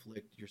you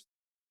afflict yourself.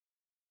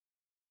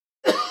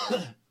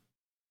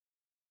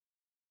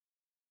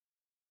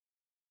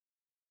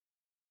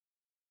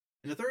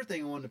 And the third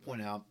thing I wanted to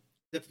point out,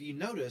 if you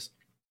notice,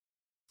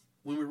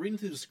 when we're reading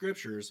through the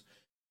scriptures,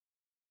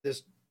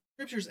 the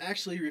scriptures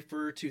actually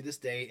refer to this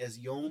day as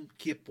Yom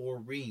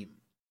Kippurim,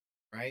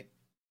 right?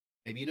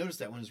 Maybe you noticed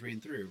that when I was reading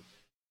through.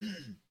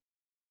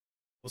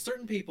 Well,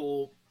 certain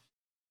people,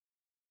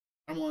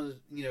 I don't want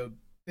to,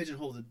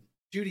 pigeonhole the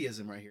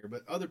Judaism right here,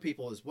 but other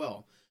people as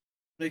well.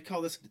 They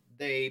call it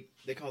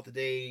the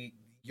day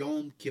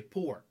Yom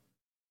Kippur,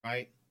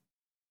 right?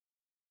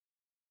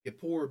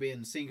 Kippur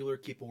being singular,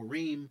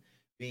 Kippurim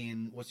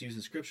being what's used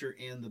in scripture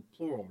in the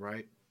plural,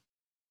 right?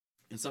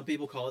 And some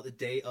people call it the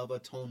Day of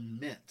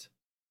Atonement,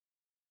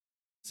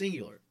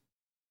 singular.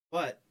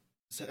 But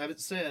have it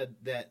said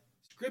that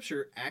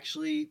scripture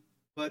actually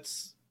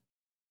puts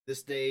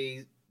this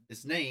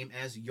name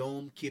as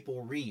Yom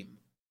Kippurim.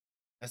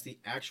 That's the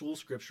actual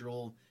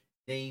scriptural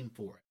name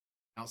for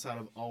it, outside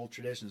of all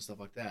tradition and stuff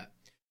like that.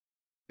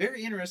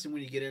 Very interesting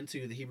when you get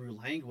into the Hebrew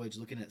language,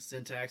 looking at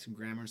syntax and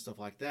grammar and stuff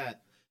like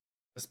that,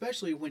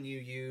 especially when you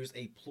use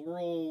a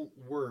plural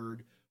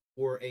word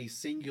for a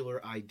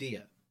singular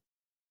idea.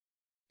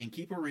 And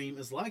Kippurim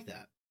is like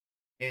that.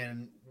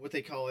 And what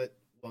they call it,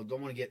 well,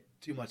 don't want to get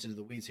too much into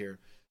the weeds here,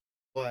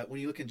 but when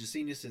you look in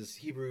Gesenius's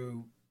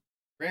Hebrew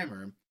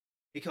grammar,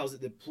 he calls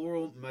it the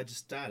plural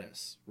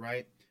majestatis,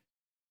 right?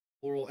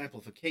 Plural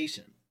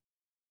amplification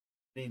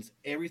means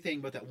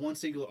everything but that one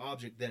singular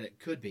object that it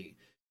could be.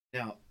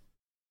 Now,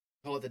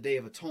 call it the Day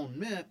of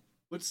Atonement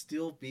would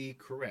still be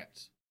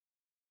correct,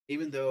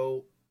 even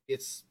though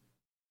it's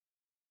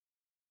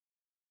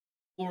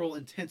plural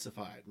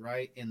intensified,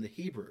 right? In the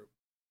Hebrew,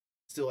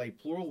 still a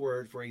plural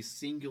word for a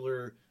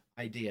singular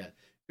idea.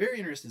 Very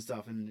interesting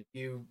stuff. And if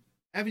you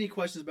have any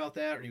questions about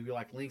that, or you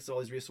like links to all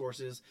these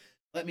resources,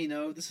 let me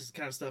know. This is the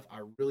kind of stuff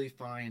I really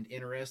find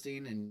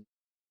interesting, and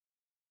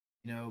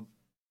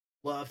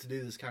love to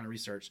do this kind of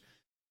research.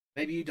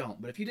 Maybe you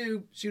don't, but if you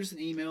do, shoot us an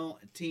email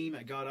at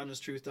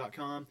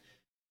team@godhonorsttruth.com.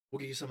 We'll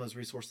get you some of those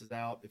resources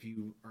out if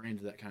you are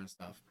into that kind of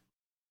stuff.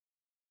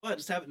 But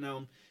just have it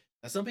known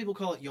that some people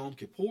call it Yom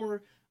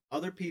Kippur,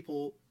 other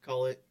people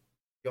call it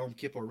Yom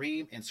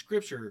Kippurim, and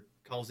Scripture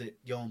calls it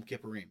Yom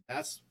Kippurim.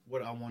 That's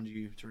what I wanted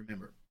you to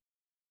remember.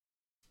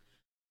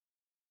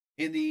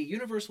 In the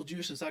Universal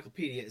Jewish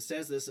Encyclopedia, it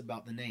says this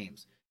about the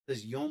names. It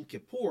says Yom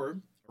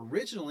Kippur,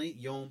 originally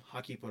Yom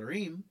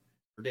HaKippurim,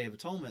 or Day of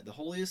Atonement, the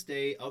holiest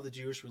day of the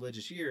Jewish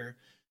religious year,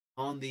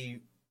 on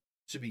the,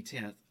 should be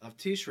 10th, of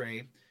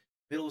Tishrei,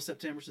 middle of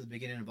September to the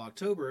beginning of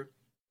October.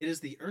 It is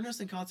the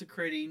earnest and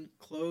consecrating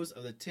close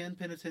of the 10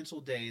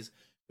 penitential days,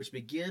 which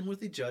begin with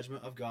the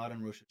judgment of God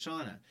on Rosh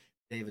Hashanah.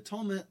 Day of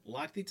Atonement,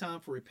 like the time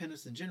for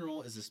repentance in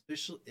general, is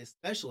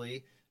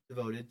especially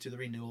devoted to the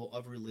renewal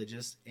of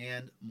religious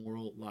and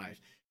moral life.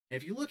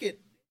 And if you look at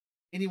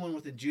anyone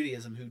within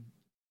Judaism who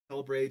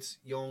celebrates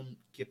Yom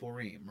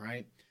Kippurim,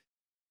 right,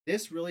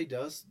 this really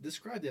does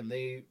describe them.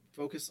 They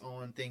focus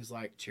on things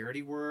like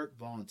charity work,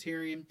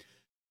 volunteering,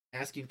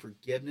 asking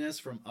forgiveness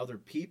from other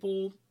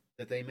people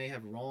that they may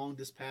have wronged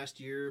this past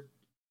year,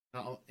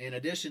 in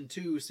addition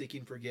to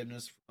seeking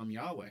forgiveness from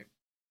Yahweh.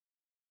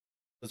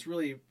 It's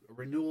really a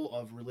renewal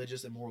of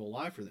religious and moral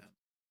life for them,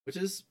 which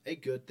is a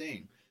good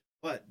thing.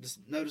 But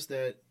just notice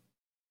that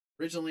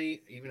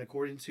originally, even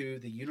according to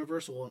the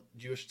Universal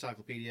Jewish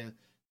Encyclopedia,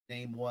 the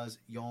name was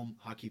Yom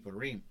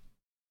HaKippurim.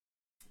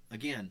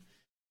 Again,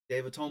 Day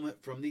of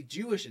Atonement from the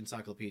Jewish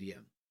Encyclopedia.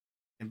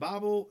 In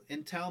Bible,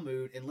 in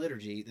Talmud, and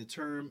liturgy, the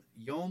term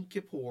Yom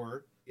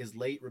Kippur is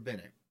late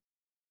rabbinic.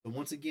 So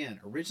once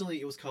again,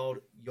 originally it was called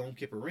Yom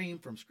Kippurim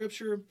from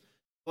Scripture,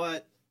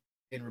 but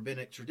in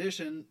rabbinic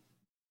tradition,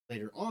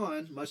 later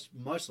on,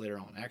 much later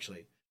on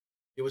actually,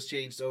 it was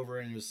changed over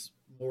and it was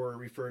more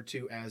referred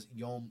to as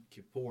Yom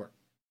Kippur.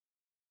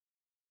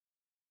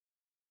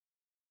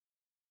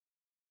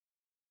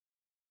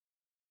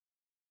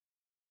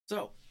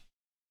 So,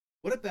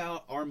 what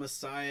about our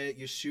Messiah,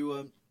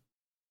 Yeshua,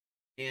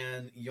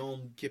 and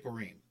Yom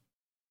Kippurim,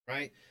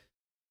 right?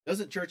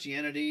 Doesn't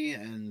churchianity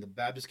and the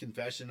Baptist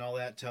confession and all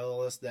that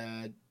tell us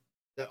that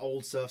that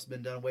old stuff's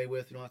been done away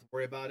with? We don't have to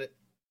worry about it.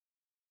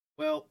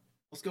 Well,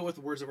 let's go with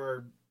the words of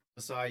our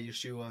Messiah,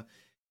 Yeshua,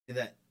 in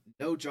that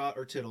no jot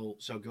or tittle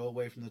shall go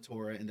away from the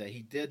Torah, and that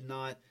he did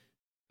not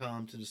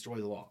come to destroy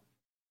the law.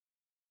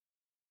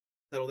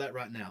 Settle that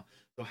right now.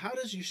 So how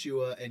does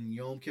Yeshua and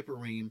Yom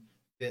Kippurim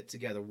fit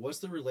together? What's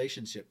the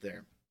relationship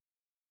there?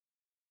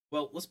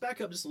 Well, let's back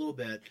up just a little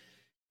bit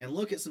and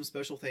look at some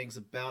special things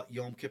about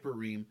Yom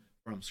Kippurim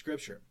from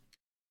Scripture.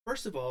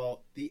 First of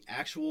all, the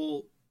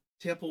actual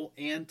temple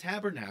and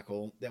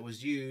tabernacle that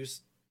was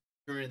used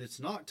during the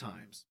Tanakh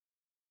times.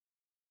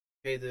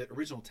 Okay, the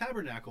original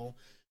tabernacle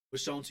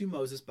was shown to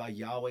Moses by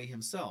Yahweh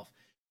himself.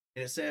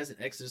 And it says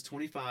in Exodus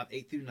 25,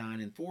 8 through 9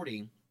 and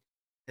 40,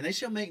 and they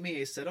shall make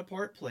me a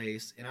set-apart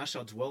place, and I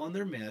shall dwell in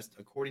their midst,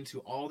 according to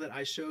all that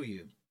I show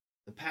you.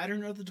 The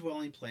pattern of the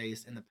dwelling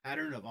place and the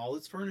pattern of all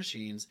its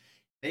furnishings,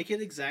 make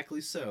it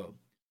exactly so.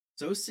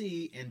 So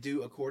see and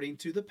do according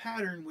to the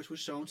pattern which was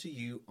shown to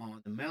you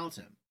on the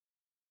mountain.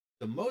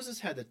 So Moses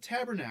had the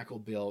tabernacle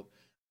built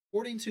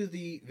according to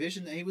the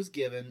vision that he was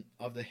given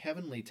of the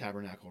heavenly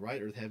tabernacle,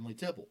 right? Or the heavenly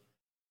temple.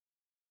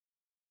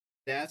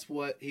 That's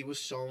what he was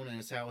shown, and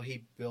it's how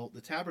he built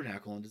the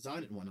tabernacle and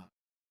designed it and whatnot.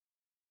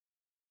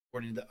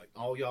 According to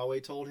all Yahweh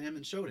told him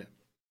and showed him.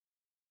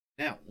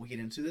 Now, we get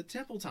into the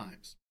temple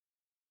times.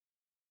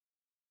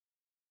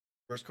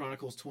 1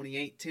 Chronicles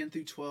 28, 10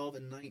 through 12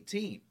 and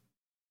 19.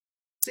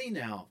 See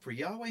now, for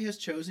Yahweh has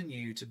chosen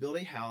you to build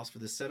a house for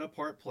the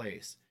set-apart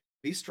place.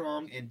 Be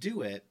strong and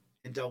do it.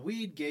 And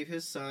Dawid gave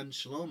his son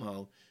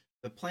Shlomo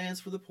the plans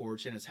for the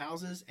porch and its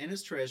houses and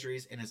its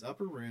treasuries and its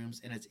upper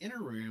rooms and its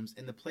inner rooms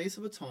and the place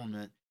of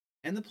atonement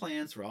and the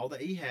plans for all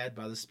that he had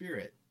by the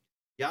Spirit.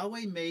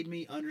 Yahweh made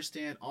me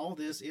understand all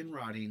this in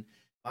writing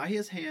by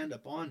his hand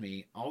upon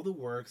me, all the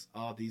works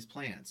of these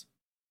plans.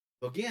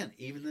 So again,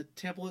 even the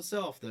temple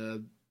itself,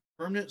 the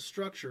permanent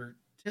structure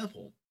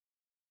temple,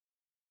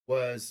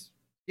 was,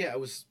 it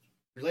was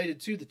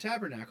related to the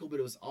tabernacle, but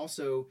it was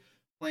also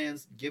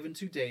plans given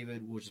to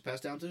David, which was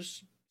passed down to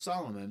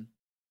Solomon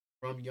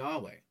from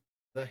Yahweh,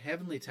 the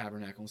heavenly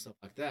tabernacle and stuff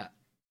like that.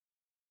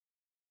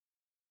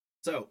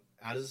 So,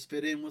 how does this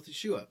fit in with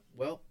Yeshua?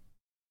 Well,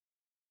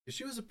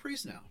 Yeshua is a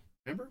priest now.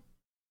 Remember?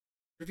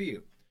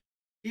 Review.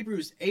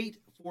 Hebrews 8,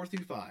 4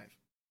 through 5.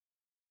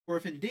 For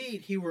if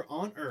indeed he were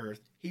on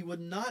earth, he would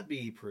not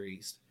be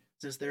priest,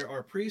 since there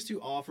are priests who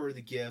offer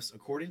the gifts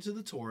according to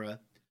the Torah,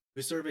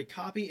 who serve a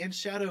copy and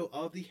shadow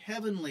of the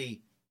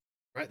heavenly,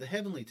 right, the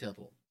heavenly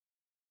temple.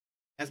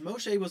 As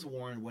Moshe was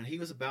warned when he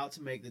was about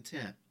to make the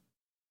tent.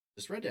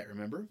 Just read that,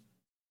 remember?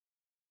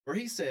 For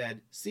he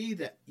said, see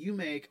that you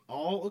make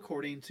all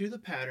according to the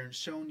pattern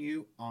shown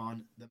you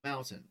on the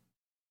mountain.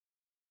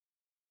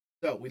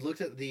 So we looked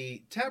at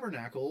the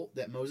tabernacle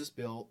that Moses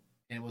built,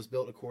 and it was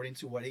built according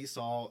to what he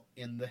saw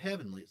in the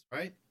heavenlies,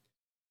 right?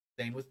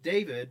 Same with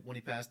David when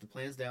he passed the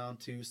plans down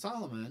to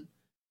Solomon,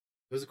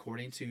 it was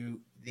according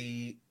to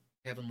the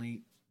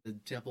heavenly, the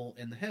temple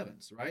in the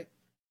heavens, right?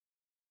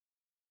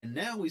 And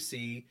now we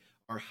see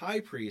our high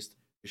priest,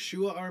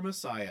 Yeshua our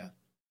Messiah,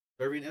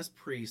 serving as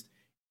priest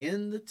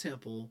in the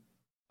temple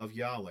of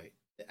Yahweh,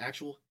 the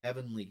actual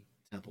heavenly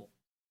temple.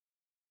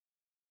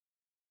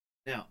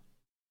 Now,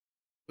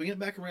 we get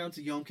back around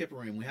to Yom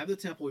Kippurim. We have the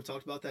temple. We've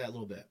talked about that a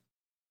little bit.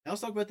 Now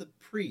let's talk about the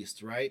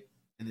priests, right?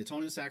 And the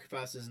atoning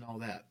sacrifices and all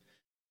that.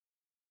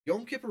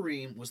 Yom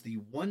Kippurim was the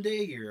one day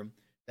a year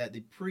that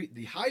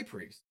the high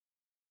priest,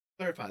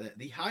 clarify that,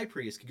 the high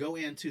priest could go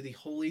into the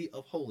Holy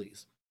of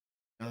Holies.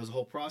 Now, there's a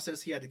whole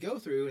process he had to go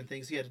through and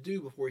things he had to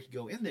do before he could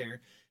go in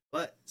there,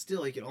 but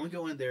still, he could only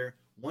go in there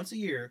once a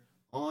year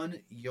on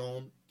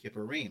Yom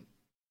Kippurim.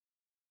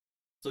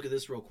 Let's look at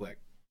this real quick.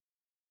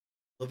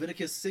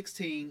 Leviticus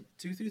 16,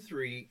 2 through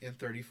 3 and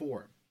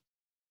 34.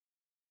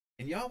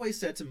 And Yahweh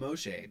said to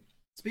Moshe,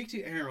 speak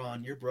to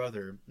Aaron, your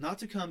brother, not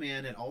to come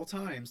in at all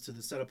times to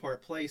the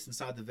set-apart place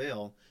inside the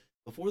veil,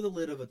 before the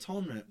lid of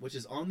atonement, which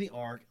is on the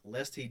ark,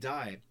 lest he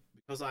die,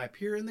 because I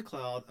appear in the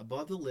cloud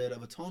above the lid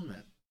of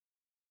atonement.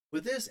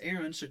 With this,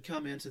 Aaron should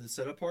come into the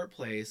set-apart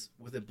place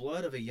with the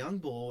blood of a young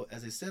bull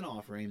as a sin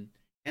offering,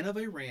 and of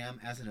a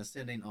ram as an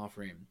ascending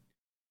offering.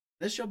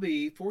 This shall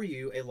be for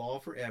you a law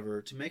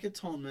forever, to make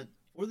atonement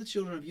for the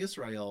children of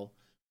Israel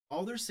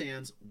all their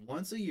sins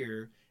once a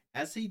year,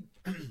 as he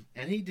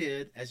and he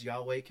did as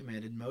Yahweh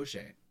commanded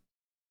Moshe.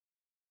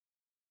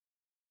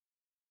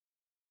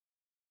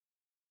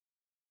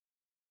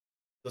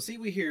 So see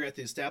we here at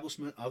the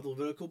establishment of the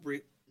Levitical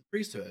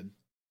priesthood,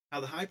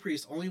 how the high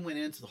priest only went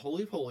into the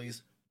Holy of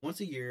Holies once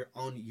a year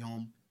on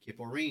Yom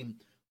Kippurim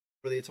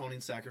for the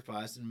atoning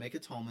sacrifice and make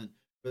atonement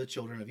for the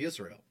children of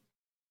Israel.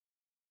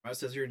 Right, it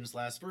says here in this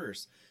last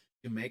verse,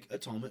 to make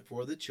atonement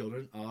for the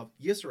children of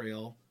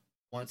Israel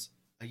once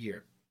a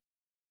year.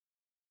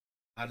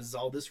 How does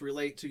all this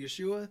relate to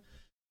Yeshua?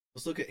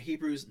 Let's look at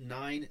Hebrews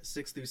 9,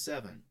 6 through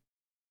 7.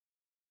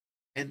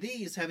 And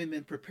these, having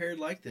been prepared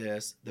like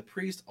this, the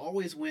priest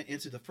always went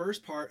into the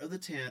first part of the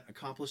tent,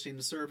 accomplishing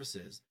the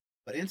services.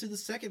 But into the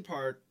second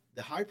part,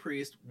 the high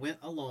priest went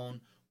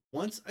alone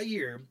once a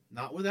year,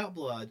 not without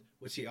blood,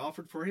 which he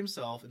offered for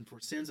himself and for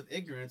sins of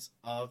ignorance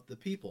of the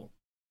people.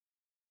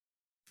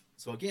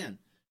 So again,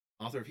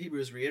 author of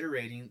Hebrews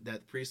reiterating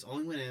that the priest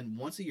only went in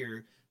once a year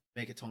to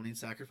make atoning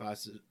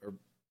sacrifices,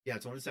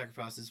 atoning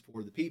sacrifices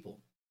for the people.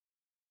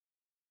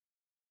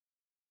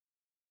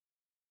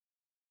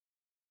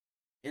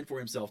 And for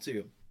himself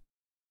too.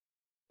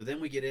 But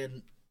then we get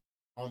in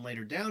on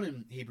later down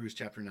in Hebrews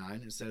chapter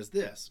 9, it says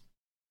this.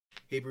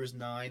 Hebrews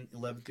 9,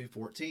 11 through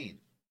 14.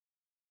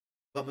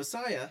 But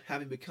Messiah,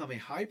 having become a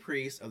high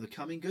priest of the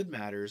coming good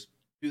matters,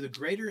 through the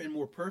greater and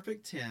more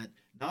perfect tent,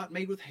 not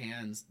made with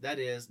hands, that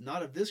is,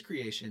 not of this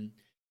creation,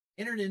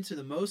 entered into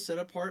the most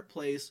set-apart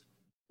place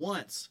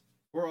once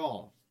for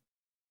all,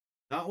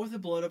 not with the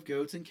blood of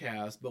goats and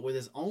calves, but with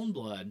his own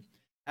blood,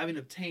 having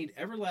obtained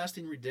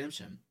everlasting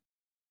redemption.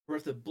 For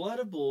if the blood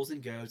of bulls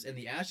and goats and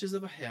the ashes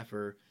of a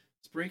heifer,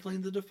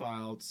 sprinkling the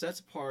defiled,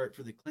 sets apart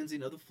for the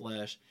cleansing of the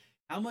flesh,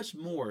 how much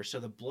more shall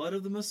the blood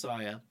of the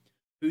Messiah,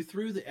 who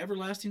through the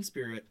everlasting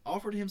Spirit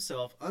offered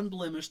himself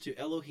unblemished to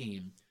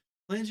Elohim,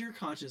 cleanse your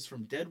conscience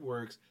from dead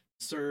works,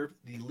 to serve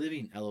the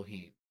living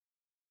Elohim.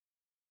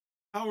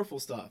 Powerful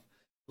stuff.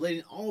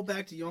 Relating all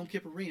back to Yom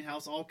Kippurim, how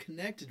it's all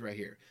connected right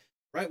here.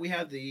 Right, we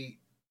have the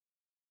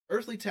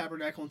earthly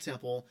tabernacle and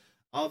temple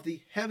of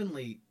the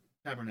heavenly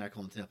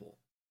tabernacle and temple.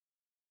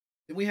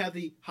 Then we have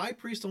the high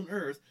priest on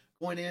earth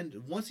going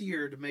in once a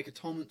year to make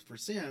atonement for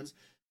sins.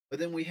 But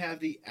then we have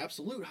the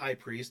absolute high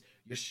priest,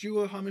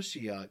 Yeshua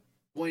HaMashiach,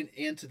 going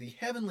into the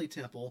heavenly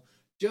temple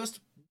just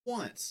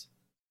once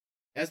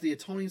as the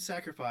atoning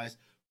sacrifice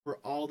for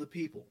all the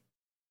people.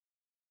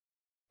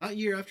 Not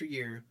year after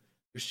year.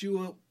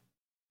 Yeshua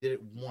did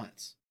it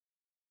once.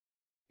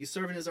 He's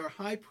serving as our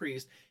high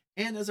priest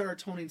and as our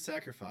atoning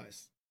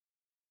sacrifice.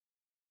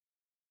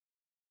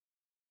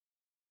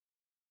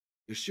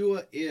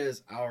 Yeshua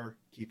is our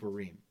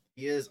Kippurim.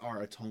 He is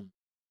our atonement.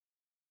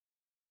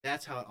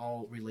 That's how it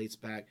all relates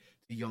back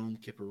to Yom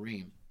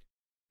Kippurim.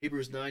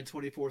 Hebrews 9,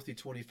 24 through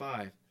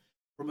 25.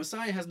 For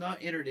Messiah has not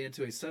entered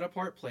into a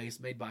set-apart place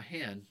made by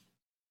hand.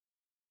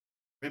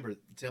 Remember,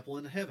 the temple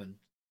in heaven.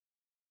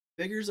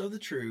 Figures of the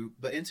true,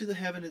 but into the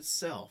heaven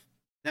itself.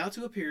 Now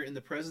to appear in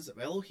the presence of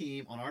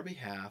Elohim on our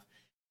behalf,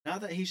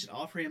 not that he should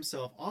offer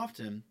himself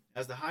often,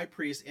 as the high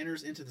priest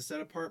enters into the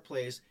set-apart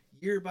place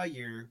year by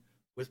year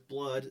with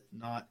blood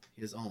not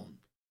his own.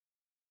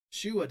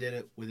 Yeshua did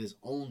it with his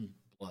own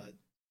blood.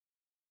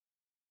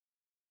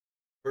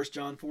 1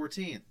 John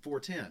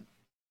 4:10.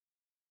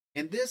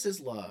 And this is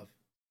love.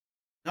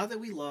 Not that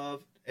we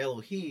love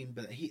Elohim,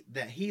 but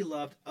that he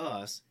loved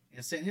us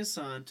and sent his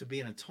son to be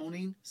an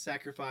atoning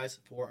sacrifice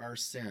for our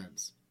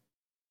sins.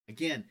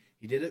 Again,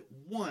 he did it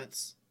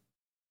once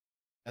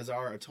as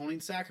our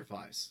atoning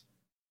sacrifice.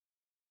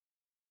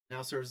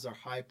 Now serves as our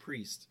high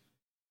priest.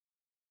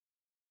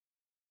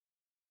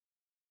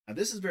 Now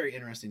this is very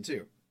interesting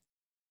too.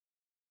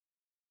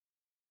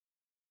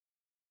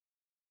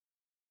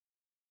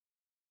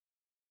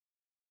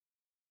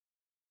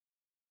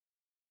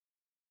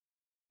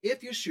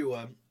 If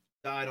Yeshua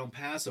died on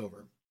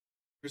Passover,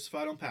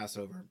 crucified on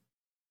Passover,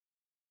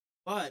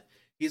 but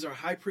he's our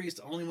high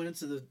priest, only went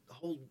into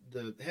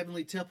the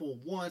heavenly temple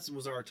once and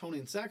was our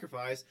atoning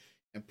sacrifice,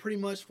 and pretty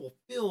much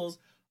fulfills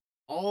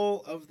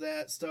all of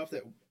that stuff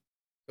that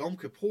Yom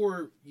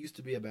Kippur used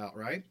to be about,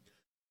 right?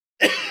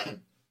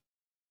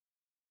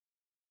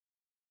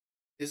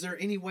 Is there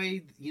any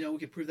way, we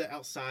could prove that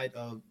outside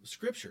of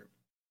Scripture?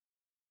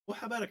 Well,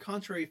 how about a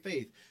contrary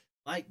faith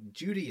like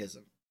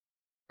Judaism,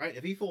 right?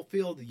 If he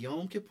fulfilled the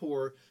Yom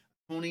Kippur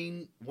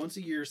atoning once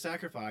a year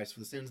sacrifice for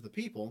the sins of the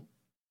people,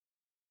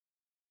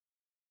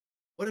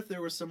 what if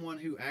there was someone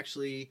who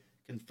actually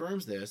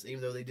confirms this,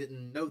 even though they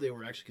didn't know they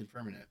were actually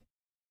confirming it?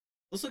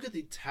 Let's look at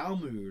the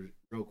Talmud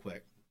real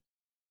quick.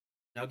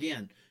 Now,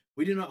 again,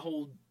 we do not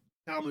hold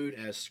Talmud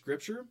as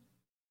scripture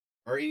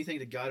or anything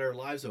to guide our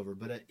lives over,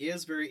 but it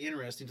is very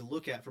interesting to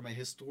look at from a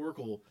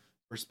historical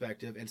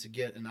perspective and to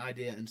get an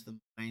idea into the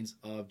minds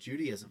of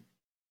Judaism.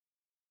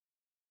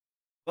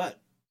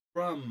 But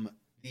from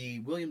the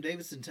William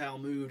Davidson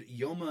Talmud,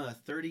 Yoma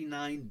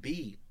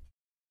 39b,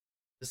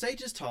 the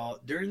sages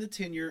taught during the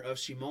tenure of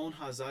Shimon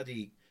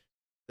HaZadik,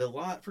 the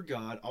lot for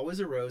God always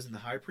arose in the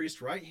high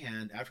priest's right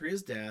hand. After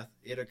his death,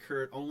 it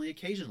occurred only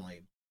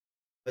occasionally.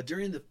 But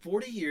during the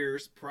 40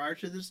 years prior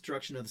to the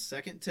destruction of the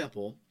Second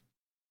Temple,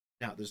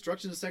 now the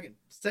destruction of the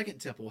second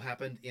Temple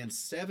happened in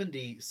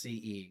 70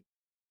 CE.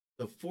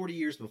 So 40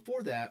 years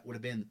before that would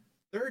have been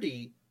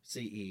 30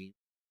 CE,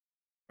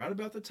 right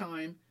about the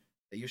time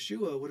that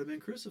Yeshua would have been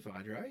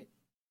crucified, right?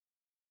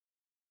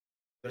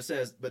 But it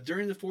says, but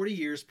during the 40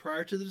 years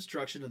prior to the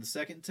destruction of the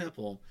Second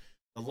Temple,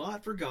 the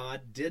lot for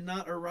God did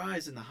not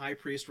arise in the high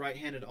priest's right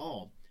hand at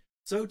all.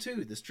 So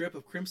too, the strip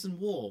of crimson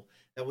wool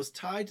that was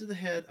tied to the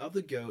head of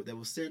the goat that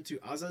was sent to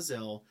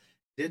Azazel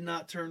did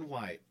not turn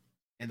white,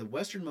 and the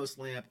westernmost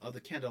lamp of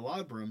the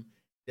candelabrum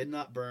did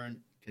not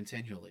burn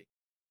continually.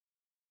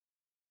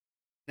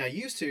 Now,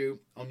 used to,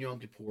 on Yom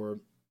Kippur,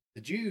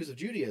 the Jews of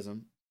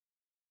Judaism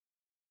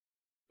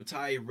would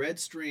tie a red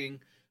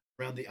string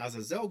around the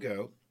Azazel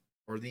goat,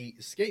 or the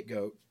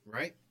scapegoat,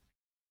 right?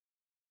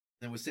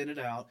 And would send it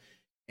out,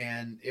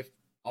 and if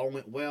all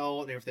went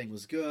well and everything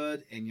was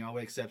good, and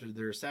Yahweh accepted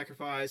their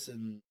sacrifice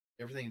and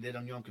everything they did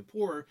on Yom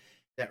Kippur,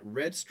 that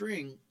red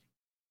string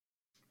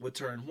would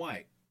turn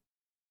white,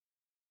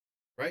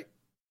 right?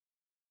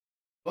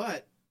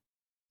 But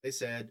they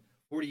said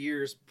 40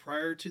 years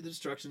prior to the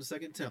destruction of the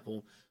Second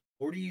Temple,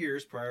 40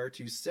 years prior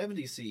to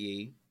 70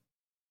 CE,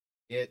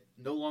 it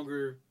no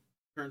longer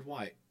turned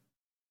white.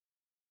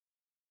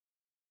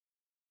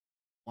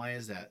 Why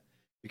is that?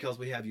 Because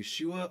we have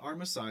Yeshua, our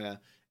Messiah,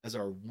 as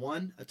our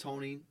one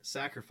atoning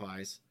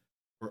sacrifice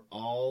for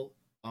all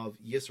of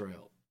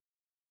Israel.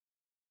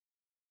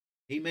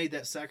 He made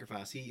that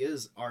sacrifice. He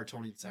is our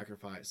atoning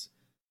sacrifice.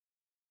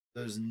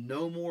 There's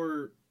no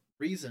more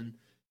reason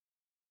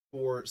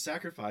for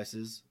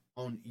sacrifices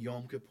on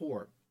Yom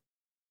Kippur.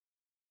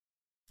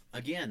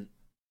 Again,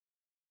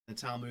 the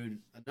Talmud,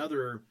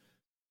 another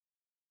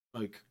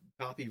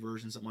copy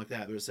version, something like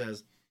that, but it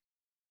says,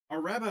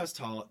 our rabbis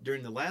taught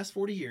during the last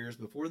 40 years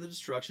before the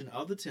destruction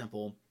of the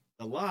temple,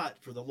 the lot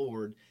for the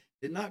Lord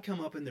did not come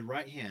up in the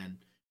right hand,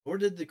 nor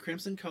did the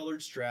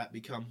crimson-colored strap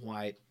become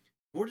white,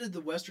 nor did the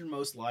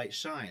westernmost light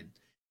shine,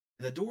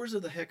 and the doors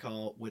of the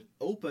Hekal would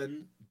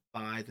open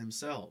by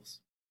themselves.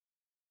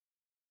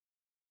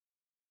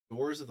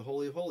 Doors of the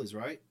Holy of Holies,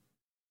 right?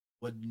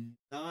 Would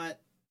not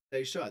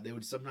stay shut. They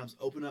would sometimes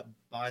open up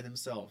by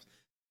themselves.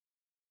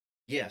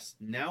 Yes,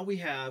 now we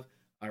have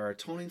our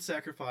atoning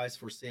sacrifice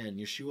for sin,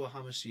 Yeshua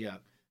HaMashiach.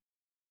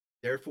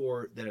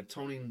 Therefore, that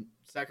atoning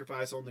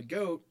sacrifice on the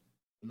goat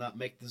will not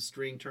make the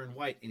string turn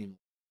white anymore.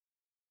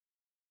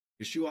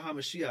 Yeshua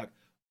HaMashiach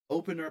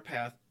opened our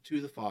path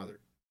to the Father.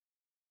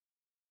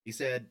 He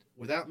said,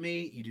 without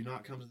me, you do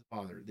not come to the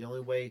Father. The only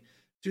way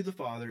to the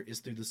Father is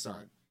through the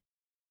Son.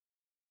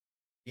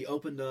 He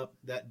opened up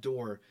that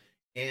door,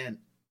 and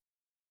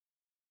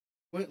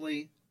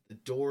quickly, the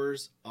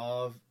doors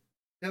of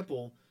the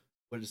temple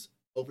would just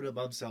open up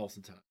by themselves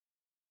in time.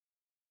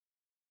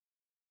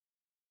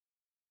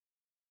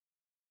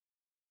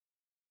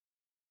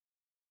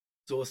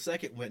 So a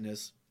second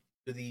witness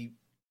to the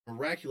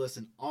miraculous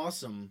and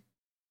awesome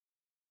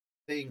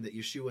thing that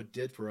Yeshua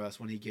did for us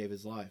when he gave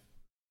his life.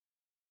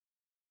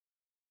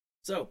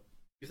 So,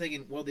 you're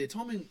thinking, well, the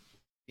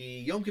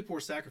Yom Kippur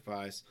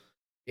sacrifice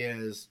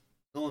is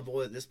null and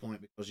void at this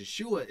point because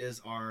Yeshua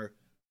is our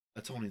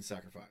atoning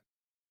sacrifice.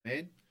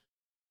 Right?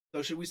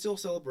 So should we still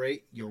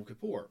celebrate Yom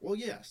Kippur? Well,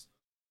 yes.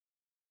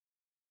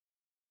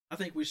 I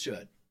think we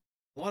should.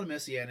 A lot of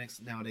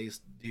Messianics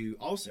nowadays do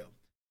also.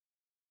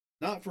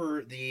 Not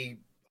for the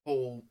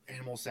whole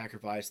animal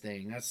sacrifice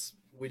thing.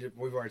 We've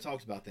already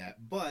talked about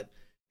that, but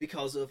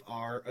because of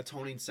our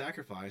atoning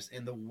sacrifice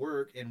and the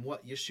work and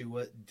what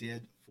Yeshua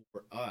did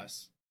for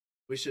us.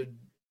 We should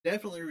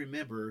definitely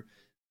remember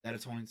that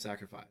atoning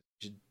sacrifice.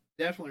 We should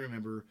definitely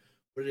remember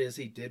what it is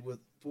he did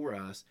for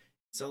us.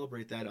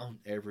 Celebrate that on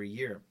every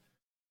year.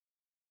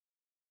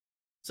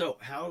 So,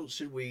 how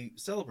should we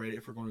celebrate it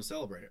if we're going to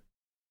celebrate it?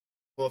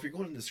 Well, if you're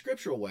going in the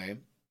scriptural way,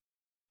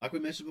 like we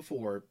mentioned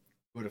before,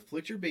 you would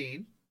afflict your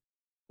being,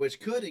 which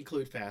could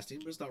include fasting,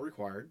 but it's not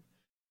required.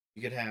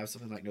 You could have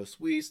something like no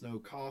sweets, no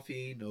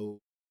coffee, no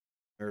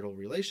marital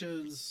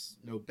relations,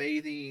 no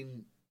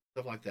bathing,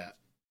 stuff like that.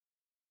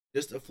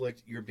 Just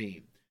afflict your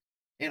being.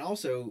 And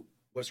also,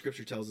 what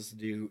scripture tells us to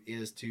do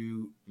is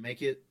to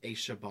make it a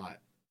Shabbat.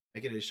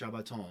 Make it a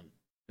Shabbaton.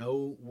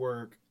 No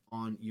work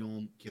on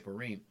Yom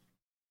Kippurim.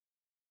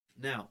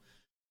 Now,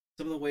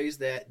 some of the ways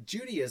that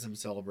Judaism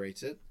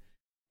celebrates it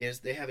is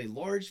they have a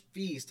large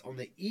feast on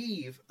the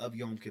eve of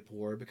Yom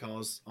Kippur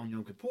because on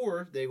Yom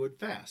Kippur they would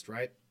fast,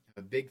 right?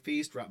 Have a big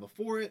feast right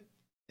before it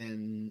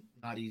and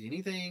not eat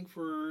anything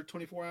for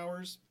 24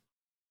 hours.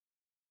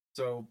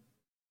 So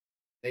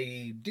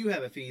they do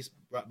have a feast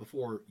right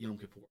before Yom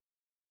Kippur.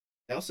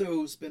 They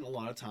also spend a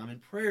lot of time in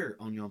prayer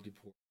on Yom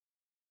Kippur.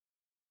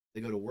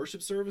 They go to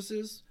worship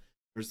services.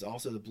 There's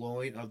also the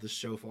blowing of the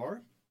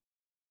shofar,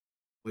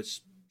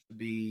 which should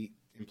be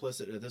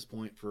implicit at this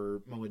point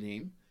for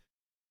Moedim.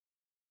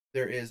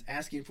 There is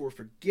asking for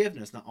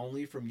forgiveness, not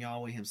only from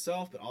Yahweh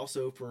himself, but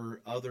also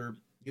for other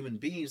human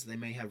beings they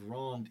may have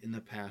wronged in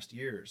the past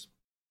years.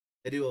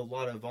 They do a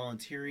lot of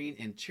volunteering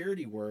and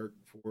charity work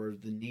for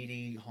the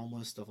needy,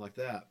 homeless, stuff like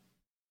that.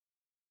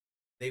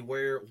 They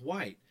wear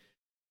white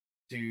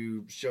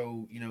to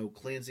show,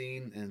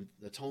 cleansing and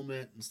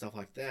atonement and stuff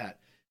like that.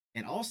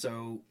 And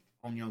also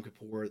on Yom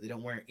Kippur, they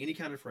don't wear any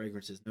kind of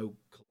fragrances, no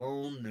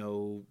cologne,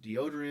 no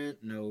deodorant,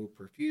 no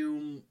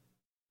perfume,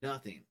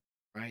 nothing,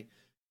 right?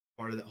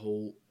 Part of that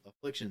whole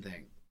affliction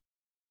thing.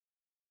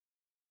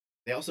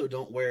 They also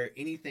don't wear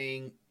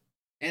anything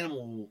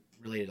animal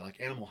related,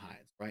 like animal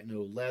hides, right?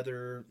 No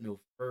leather, no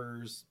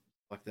furs,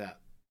 like that.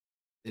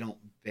 They don't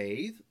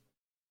bathe.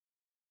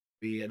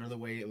 Be another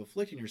way of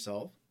afflicting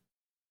yourself.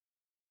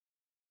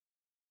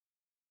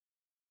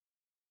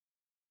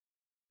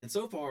 And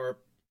so far,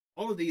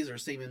 all of these are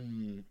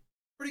seeming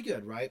pretty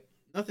good, right?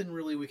 Nothing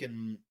really we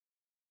can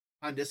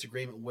find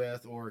disagreement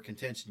with or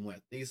contention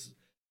with. These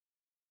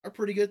are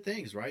pretty good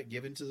things, right?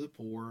 Giving to the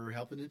poor,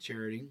 helping in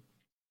charity.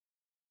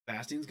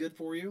 Fasting's good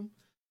for you,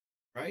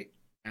 right?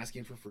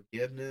 Asking for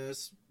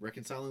forgiveness,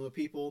 reconciling with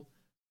people.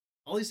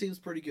 All these seems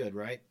pretty good,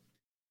 right?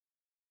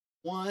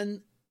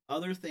 One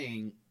other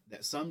thing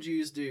that some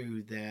Jews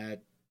do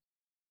that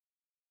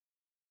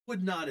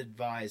would not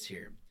advise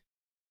here,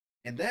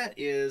 and that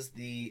is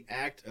the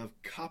act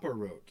of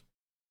kaparot,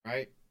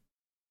 right?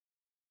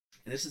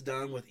 And this is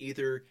done with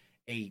either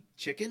a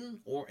chicken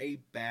or a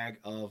bag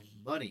of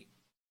money.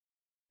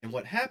 And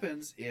what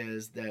happens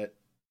is that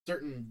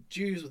certain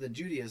Jews within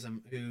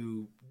Judaism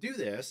who do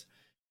this,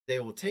 they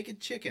will take a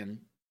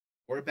chicken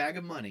or a bag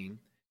of money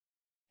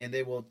and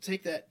they will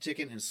take that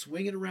chicken and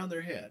swing it around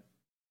their head,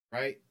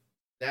 right?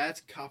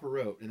 That's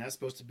kaparot, and that's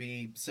supposed to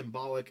be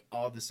symbolic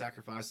of the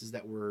sacrifices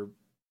that were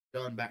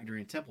done back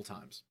during temple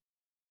times.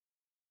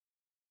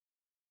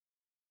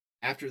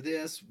 After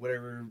this,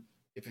 whatever,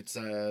 if it's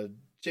a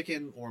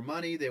chicken or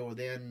money, they will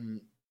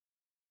then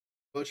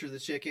butcher the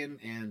chicken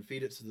and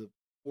feed it to the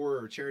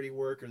poor or charity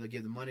work, or they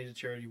give the money to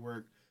charity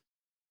work.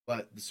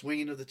 But the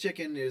swinging of the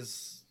chicken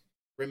is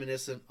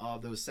reminiscent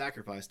of those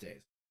sacrifice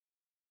days.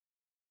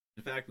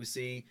 In fact, we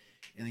see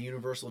in the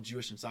Universal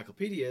Jewish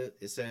Encyclopedia,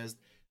 it says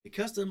the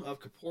custom of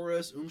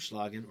Kapporas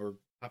Umschlagen, or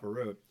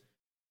kaparot,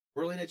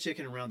 whirling a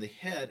chicken around the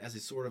head as a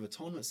sort of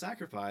atonement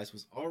sacrifice,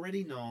 was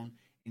already known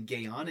in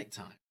Gaonic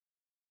time,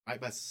 right,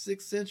 by the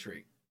 6th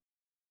century,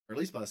 or at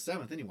least by the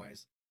 7th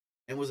anyways,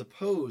 and was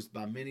opposed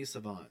by many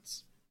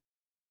savants.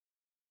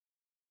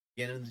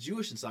 Again, in the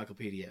Jewish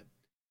Encyclopedia,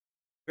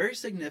 very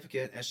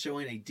significant as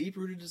showing a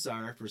deep-rooted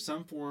desire for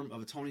some form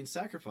of atoning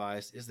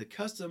sacrifice is the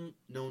custom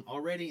known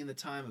already in the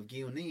time of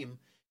Geonim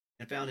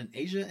and found in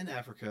Asia and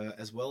Africa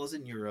as well as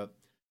in Europe,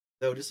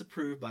 though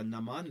disapproved by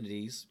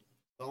Nachmanides,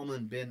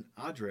 Solomon ben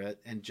Adret,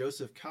 and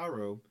Joseph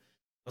Caro,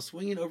 of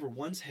swinging over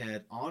one's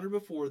head on or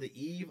before the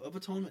eve of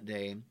Atonement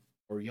Day,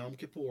 or Yom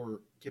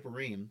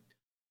Kippurim,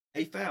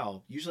 a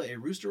fowl, usually a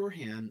rooster or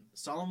hen,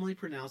 solemnly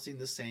pronouncing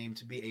the same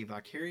to be a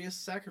vicarious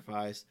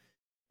sacrifice,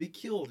 be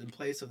killed in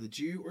place of the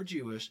Jew or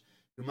Jewish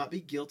who might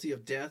be guilty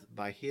of death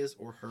by his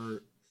or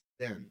her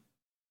sin.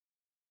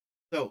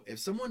 So, if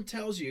someone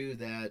tells you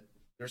that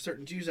there are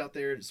certain Jews out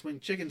there that swing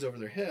chickens over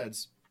their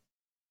heads,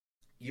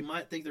 you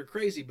might think they're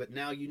crazy, but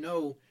now you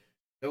know,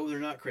 no, they're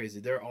not crazy.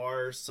 There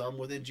are some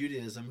within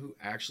Judaism who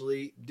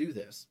actually do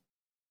this.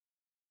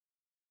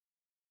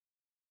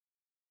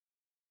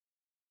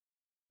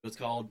 It's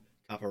called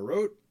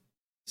Kaparot.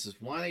 This is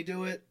why they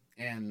do it.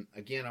 And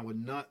again, I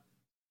would not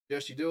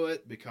suggest you do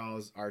it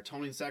because our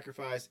atoning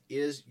sacrifice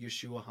is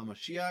Yeshua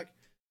HaMashiach.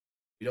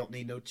 We don't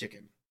need no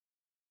chicken,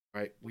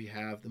 right? We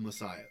have the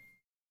Messiah.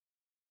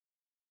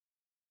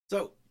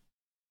 So,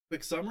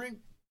 quick summary.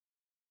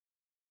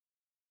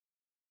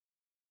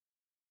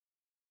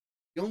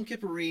 Yom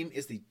Kippurim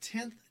is the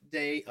 10th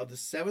day of the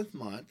 7th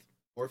month,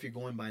 or if you're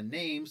going by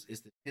names,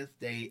 it's the 10th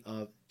day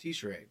of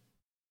Tishrei.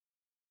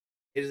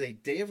 It is a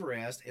day of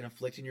rest and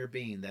afflicting your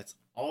being. That's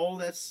all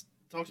that's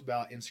talked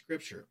about in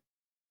Scripture,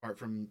 apart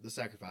from the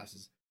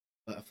sacrifices.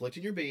 But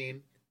afflicting your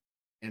being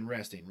and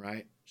resting,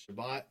 right?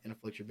 Shabbat and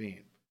afflict your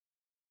being.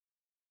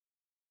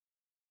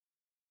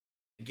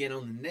 Again,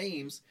 on the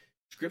names,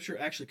 Scripture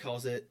actually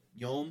calls it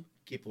Yom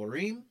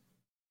Kippurim,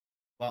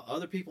 while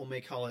other people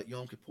may call it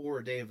Yom Kippur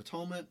or Day of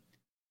Atonement.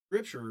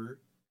 Scripture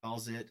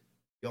calls it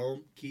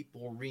Yom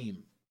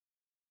Kippurim.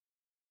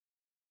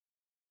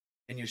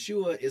 And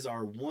Yeshua is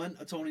our one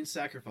atoning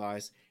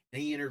sacrifice,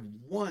 and he entered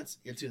once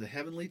into the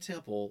heavenly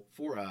temple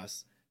for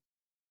us,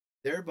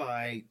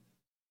 thereby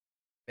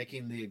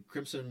making the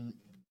crimson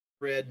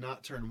thread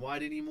not turn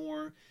white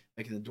anymore,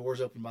 making the doors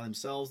open by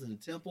themselves in the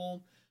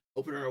temple,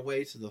 opening our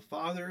way to the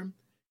Father,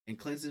 and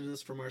cleansing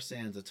us from our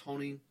sins,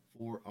 atoning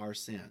for our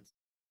sins.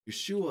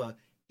 Yeshua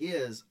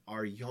is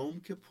our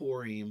Yom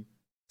Kippurim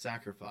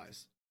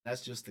sacrifice.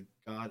 That's just the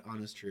God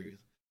honest truth.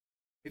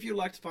 If you'd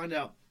like to find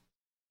out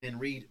and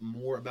read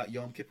more about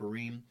Yom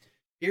Kippurim,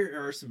 here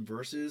are some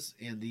verses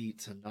in the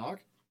Tanakh.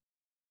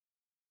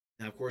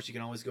 Now, of course, you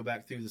can always go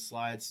back through the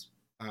slides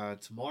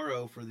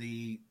tomorrow for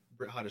the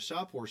Brit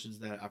Hadashah portions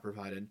that I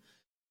provided.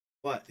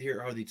 But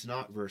here are the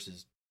Tanakh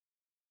verses.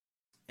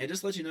 And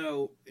just to let you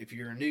know, if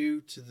you're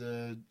new to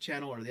the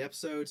channel or the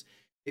episodes,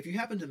 if you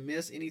happen to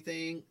miss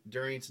anything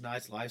during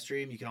tonight's live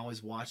stream, you can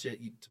always watch it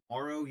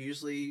tomorrow,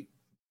 usually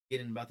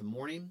in about the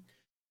morning.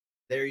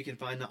 There you can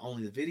find not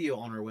only the video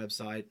on our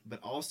website, but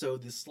also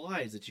the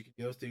slides that you can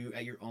go through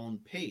at your own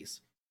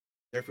pace.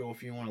 Therefore,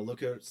 if you want to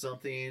look at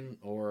something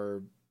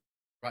or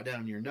write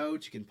down in your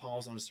notes, you can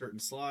pause on a certain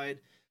slide,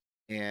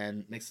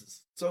 and makes it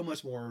so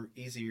much more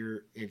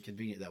easier and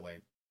convenient that way.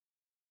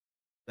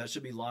 That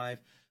should be live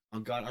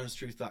on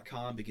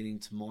GodHonestTruth.com beginning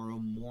tomorrow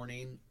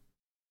morning.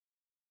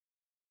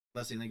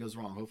 Unless anything goes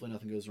wrong. Hopefully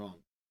nothing goes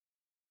wrong.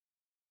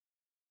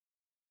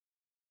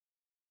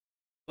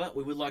 But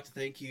we would like to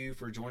thank you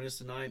for joining us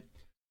tonight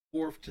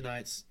for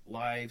tonight's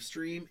live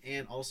stream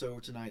and also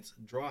tonight's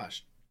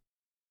drosh.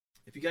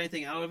 If you got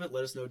anything out of it,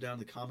 let us know down in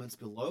the comments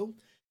below.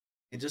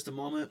 In just a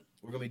moment,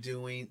 we're going to be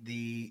doing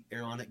the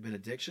Aaronic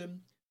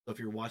benediction. So if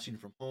you're watching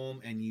from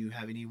home and you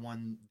have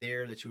anyone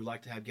there that you would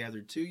like to have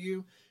gathered to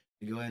you,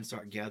 you go ahead and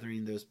start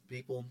gathering those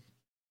people.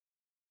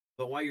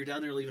 But while you're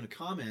down there leaving a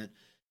comment,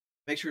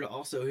 make sure to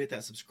also hit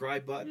that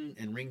subscribe button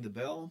and ring the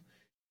bell.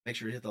 Make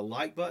sure to hit the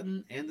like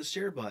button and the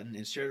share button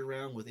and share it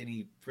around with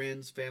any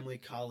friends, family,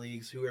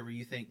 colleagues, whoever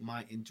you think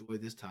might enjoy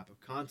this type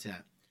of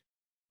content.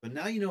 But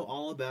now you know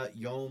all about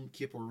Yom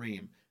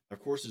Kippurim.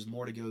 Of course, there's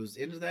more that goes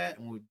into that.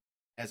 And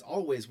as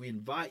always, we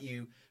invite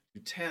you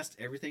to test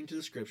everything to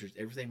the scriptures,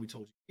 everything we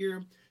told you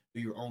here. Do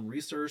your own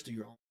research, do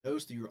your own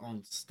notes, do your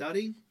own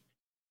study.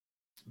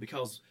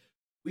 Because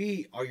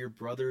we are your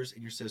brothers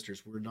and your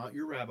sisters. We're not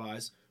your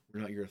rabbis. We're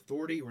not your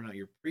authority. We're not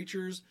your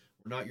preachers.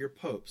 We're not your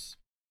popes,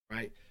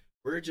 right?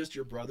 We're just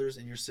your brothers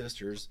and your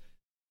sisters,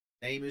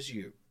 same as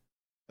you.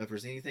 If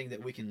there's anything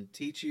that we can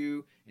teach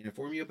you and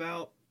inform you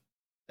about,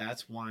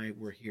 that's why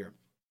we're here.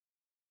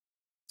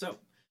 So,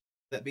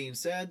 that being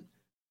said,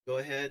 go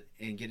ahead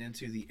and get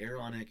into the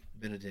Aaronic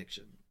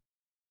benediction.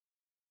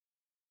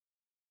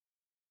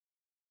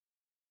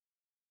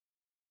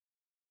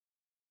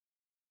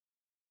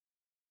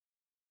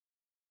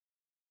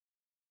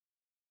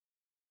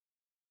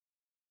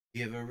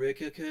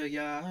 Yivarikaka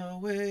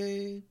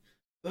Yahweh,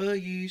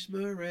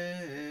 Vayishmerecha,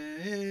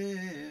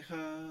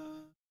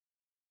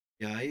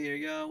 Yair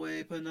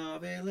Yahweh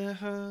panav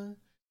elecha,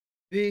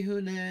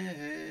 Vihunecha,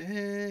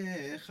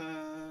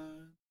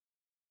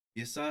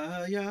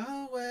 Yisa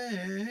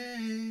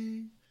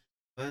Yahweh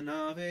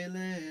panav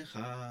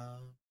elecha,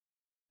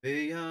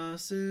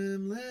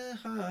 Viyasim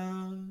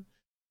lecha,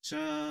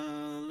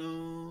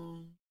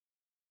 Shalom.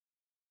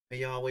 May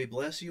Yahweh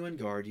bless you and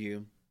guard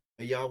you.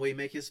 May Yahweh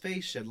make his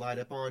face shed light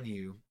upon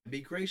you, and be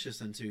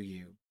gracious unto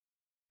you.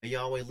 May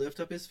Yahweh lift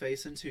up his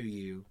face unto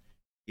you,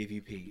 give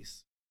you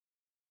peace.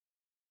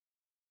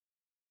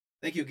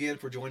 Thank you again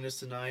for joining us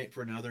tonight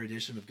for another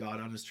edition of God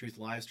Honest Truth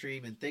live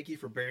stream, and thank you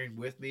for bearing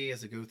with me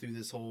as I go through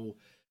this whole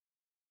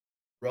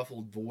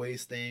ruffled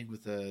voice thing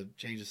with the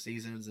change of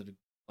seasons and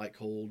light,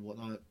 cold, and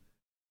whatnot.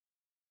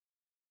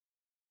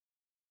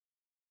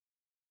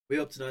 We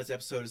hope tonight's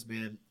episode has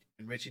been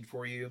enriching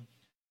for you.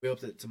 We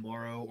hope that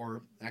tomorrow,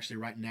 or actually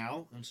right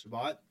now on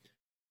Shabbat,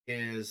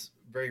 is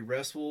very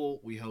restful.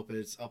 We hope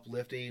it's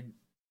uplifting.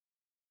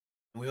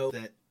 And we hope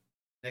that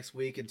next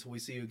week, until we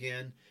see you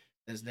again,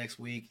 as next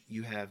week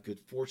you have good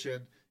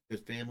fortune,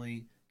 good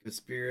family, good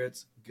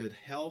spirits, good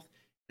health.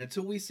 And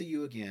until we see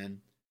you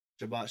again,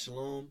 Shabbat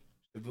Shalom,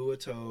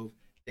 Shavua Tov,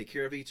 Take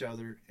care of each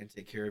other and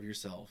take care of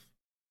yourself.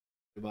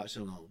 Shabbat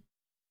Shalom.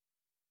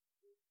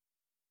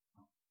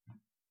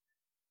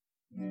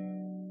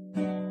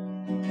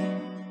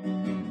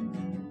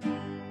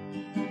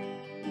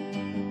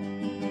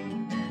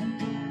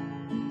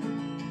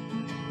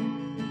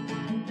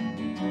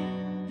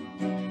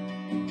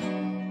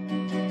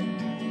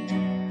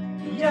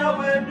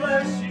 Yahweh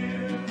bless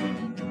you,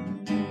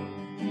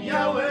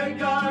 Yahweh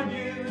guard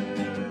you,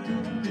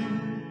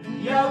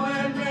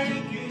 Yahweh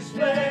make his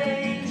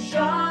face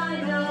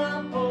shine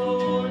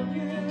upon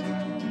you,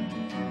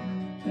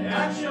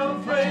 and show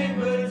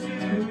favor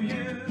to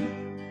you.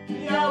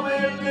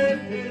 Yahweh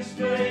lift his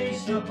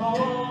face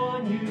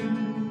upon you,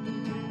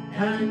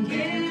 and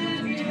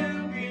give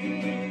you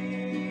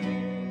peace.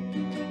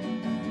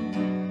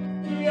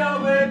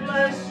 Yahweh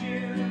bless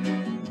you,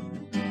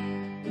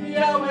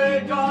 Yahweh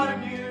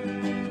guard you,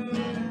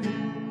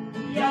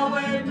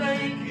 Yahweh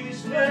make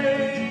his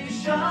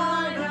face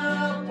shine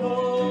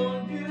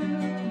upon you,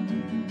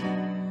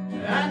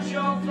 and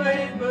show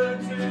favor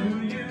to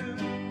you.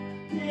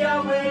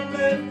 Yahweh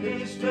lift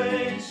his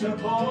face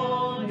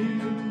upon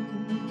you,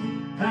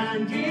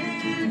 and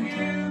give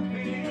you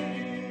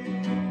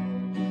peace.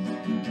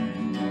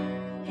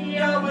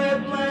 Yahweh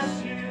bless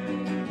you,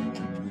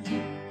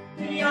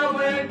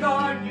 Yahweh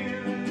guard you,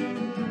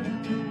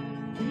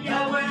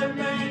 Yahweh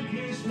make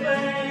his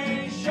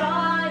face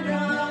shine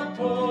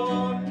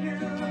upon you,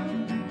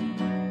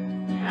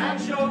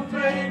 and show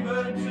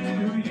favor to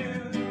you.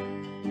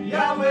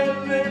 Yahweh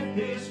lift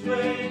his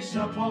face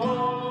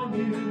upon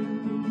you,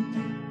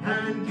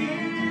 and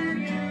give